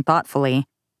went on thoughtfully.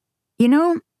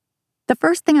 The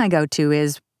first thing I go to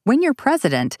is, when you're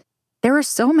president, there are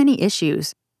so many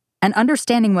issues, and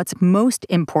understanding what's most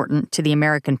important to the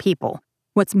American people,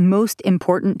 what's most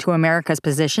important to America's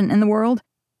position in the world,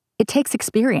 it takes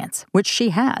experience, which she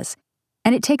has,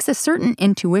 and it takes a certain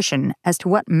intuition as to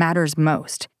what matters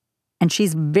most. And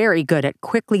she's very good at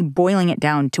quickly boiling it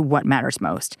down to what matters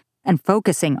most and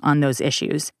focusing on those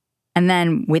issues. And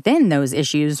then within those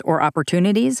issues or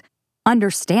opportunities,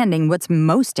 understanding what's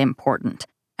most important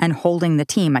and holding the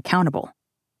team accountable.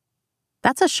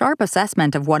 That's a sharp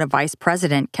assessment of what a vice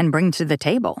president can bring to the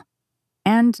table.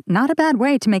 And not a bad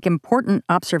way to make important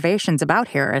observations about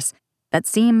Harris that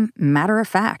seem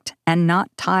matter-of-fact and not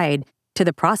tied to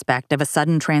the prospect of a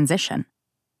sudden transition.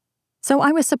 So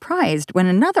I was surprised when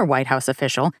another White House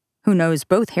official, who knows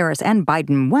both Harris and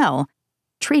Biden well,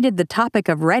 treated the topic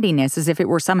of readiness as if it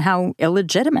were somehow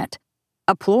illegitimate,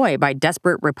 a ploy by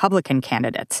desperate Republican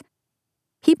candidates.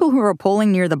 People who are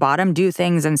polling near the bottom do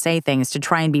things and say things to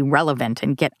try and be relevant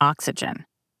and get oxygen.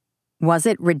 Was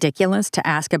it ridiculous to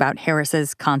ask about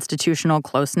Harris's constitutional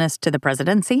closeness to the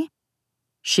presidency?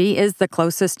 She is the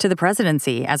closest to the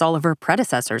presidency, as all of her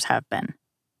predecessors have been.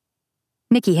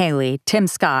 Nikki Haley, Tim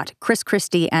Scott, Chris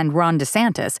Christie, and Ron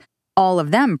DeSantis, all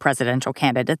of them presidential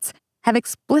candidates, have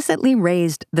explicitly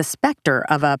raised the specter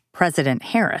of a President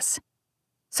Harris.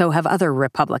 So have other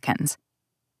Republicans.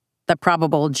 The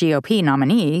probable GOP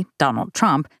nominee, Donald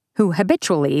Trump, who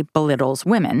habitually belittles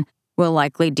women, will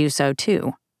likely do so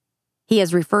too. He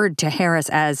has referred to Harris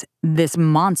as this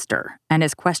monster and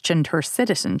has questioned her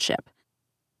citizenship.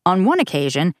 On one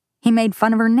occasion, he made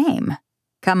fun of her name,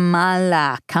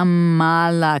 Kamala,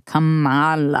 Kamala,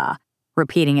 Kamala,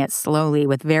 repeating it slowly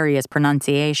with various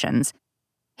pronunciations.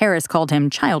 Harris called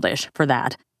him childish for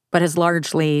that, but has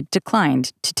largely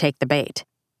declined to take the bait.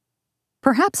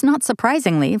 Perhaps not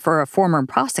surprisingly for a former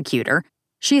prosecutor,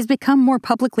 she has become more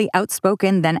publicly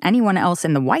outspoken than anyone else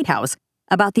in the White House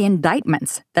about the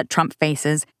indictments that Trump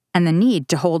faces and the need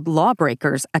to hold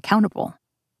lawbreakers accountable.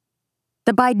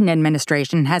 The Biden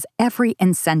administration has every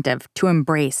incentive to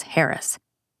embrace Harris.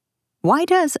 Why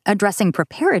does addressing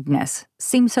preparedness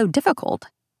seem so difficult?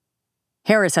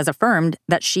 Harris has affirmed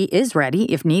that she is ready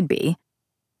if need be,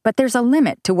 but there's a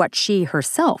limit to what she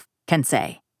herself can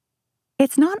say.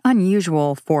 It's not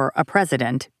unusual for a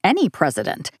president, any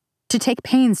president, to take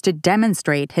pains to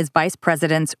demonstrate his vice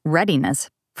president's readiness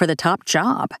for the top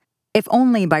job, if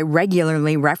only by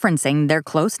regularly referencing their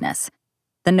closeness.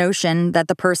 The notion that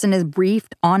the person is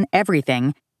briefed on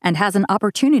everything and has an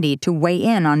opportunity to weigh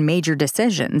in on major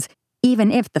decisions,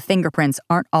 even if the fingerprints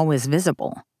aren't always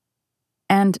visible.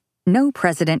 And no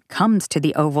president comes to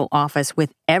the Oval Office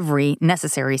with every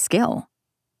necessary skill.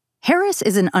 Harris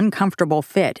is an uncomfortable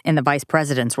fit in the vice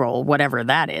president's role, whatever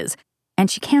that is, and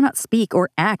she cannot speak or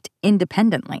act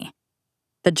independently.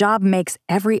 The job makes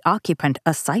every occupant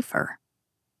a cipher.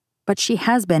 But she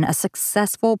has been a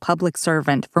successful public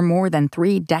servant for more than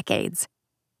 3 decades.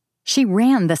 She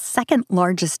ran the second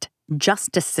largest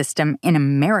justice system in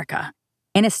America,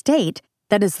 in a state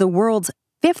that is the world's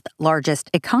 5th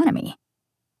largest economy.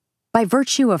 By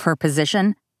virtue of her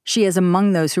position, she is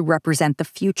among those who represent the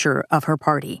future of her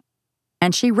party.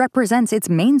 And she represents its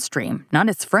mainstream, not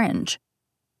its fringe.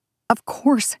 Of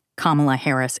course, Kamala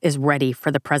Harris is ready for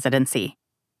the presidency,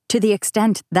 to the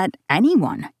extent that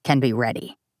anyone can be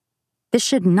ready. This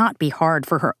should not be hard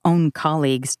for her own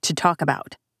colleagues to talk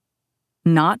about.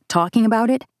 Not talking about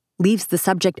it leaves the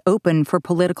subject open for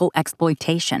political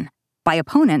exploitation by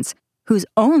opponents whose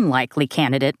own likely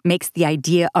candidate makes the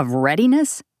idea of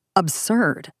readiness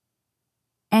absurd.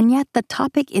 And yet the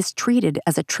topic is treated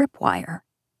as a tripwire.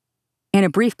 In a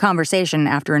brief conversation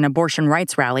after an abortion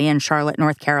rights rally in Charlotte,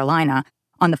 North Carolina,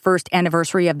 on the first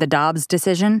anniversary of the Dobbs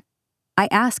decision, I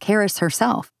asked Harris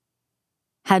herself,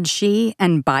 had she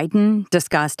and Biden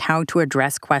discussed how to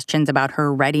address questions about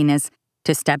her readiness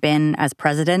to step in as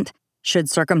president should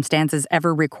circumstances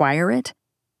ever require it?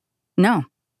 No,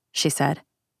 she said.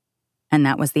 and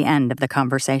that was the end of the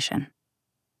conversation.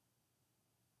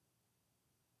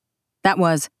 That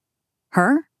was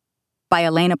Her by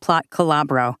Elaina Plott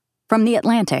Calabro from The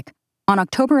Atlantic on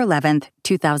October 11th,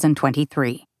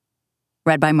 2023.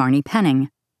 Read by Marnie Penning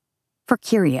for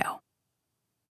Curio.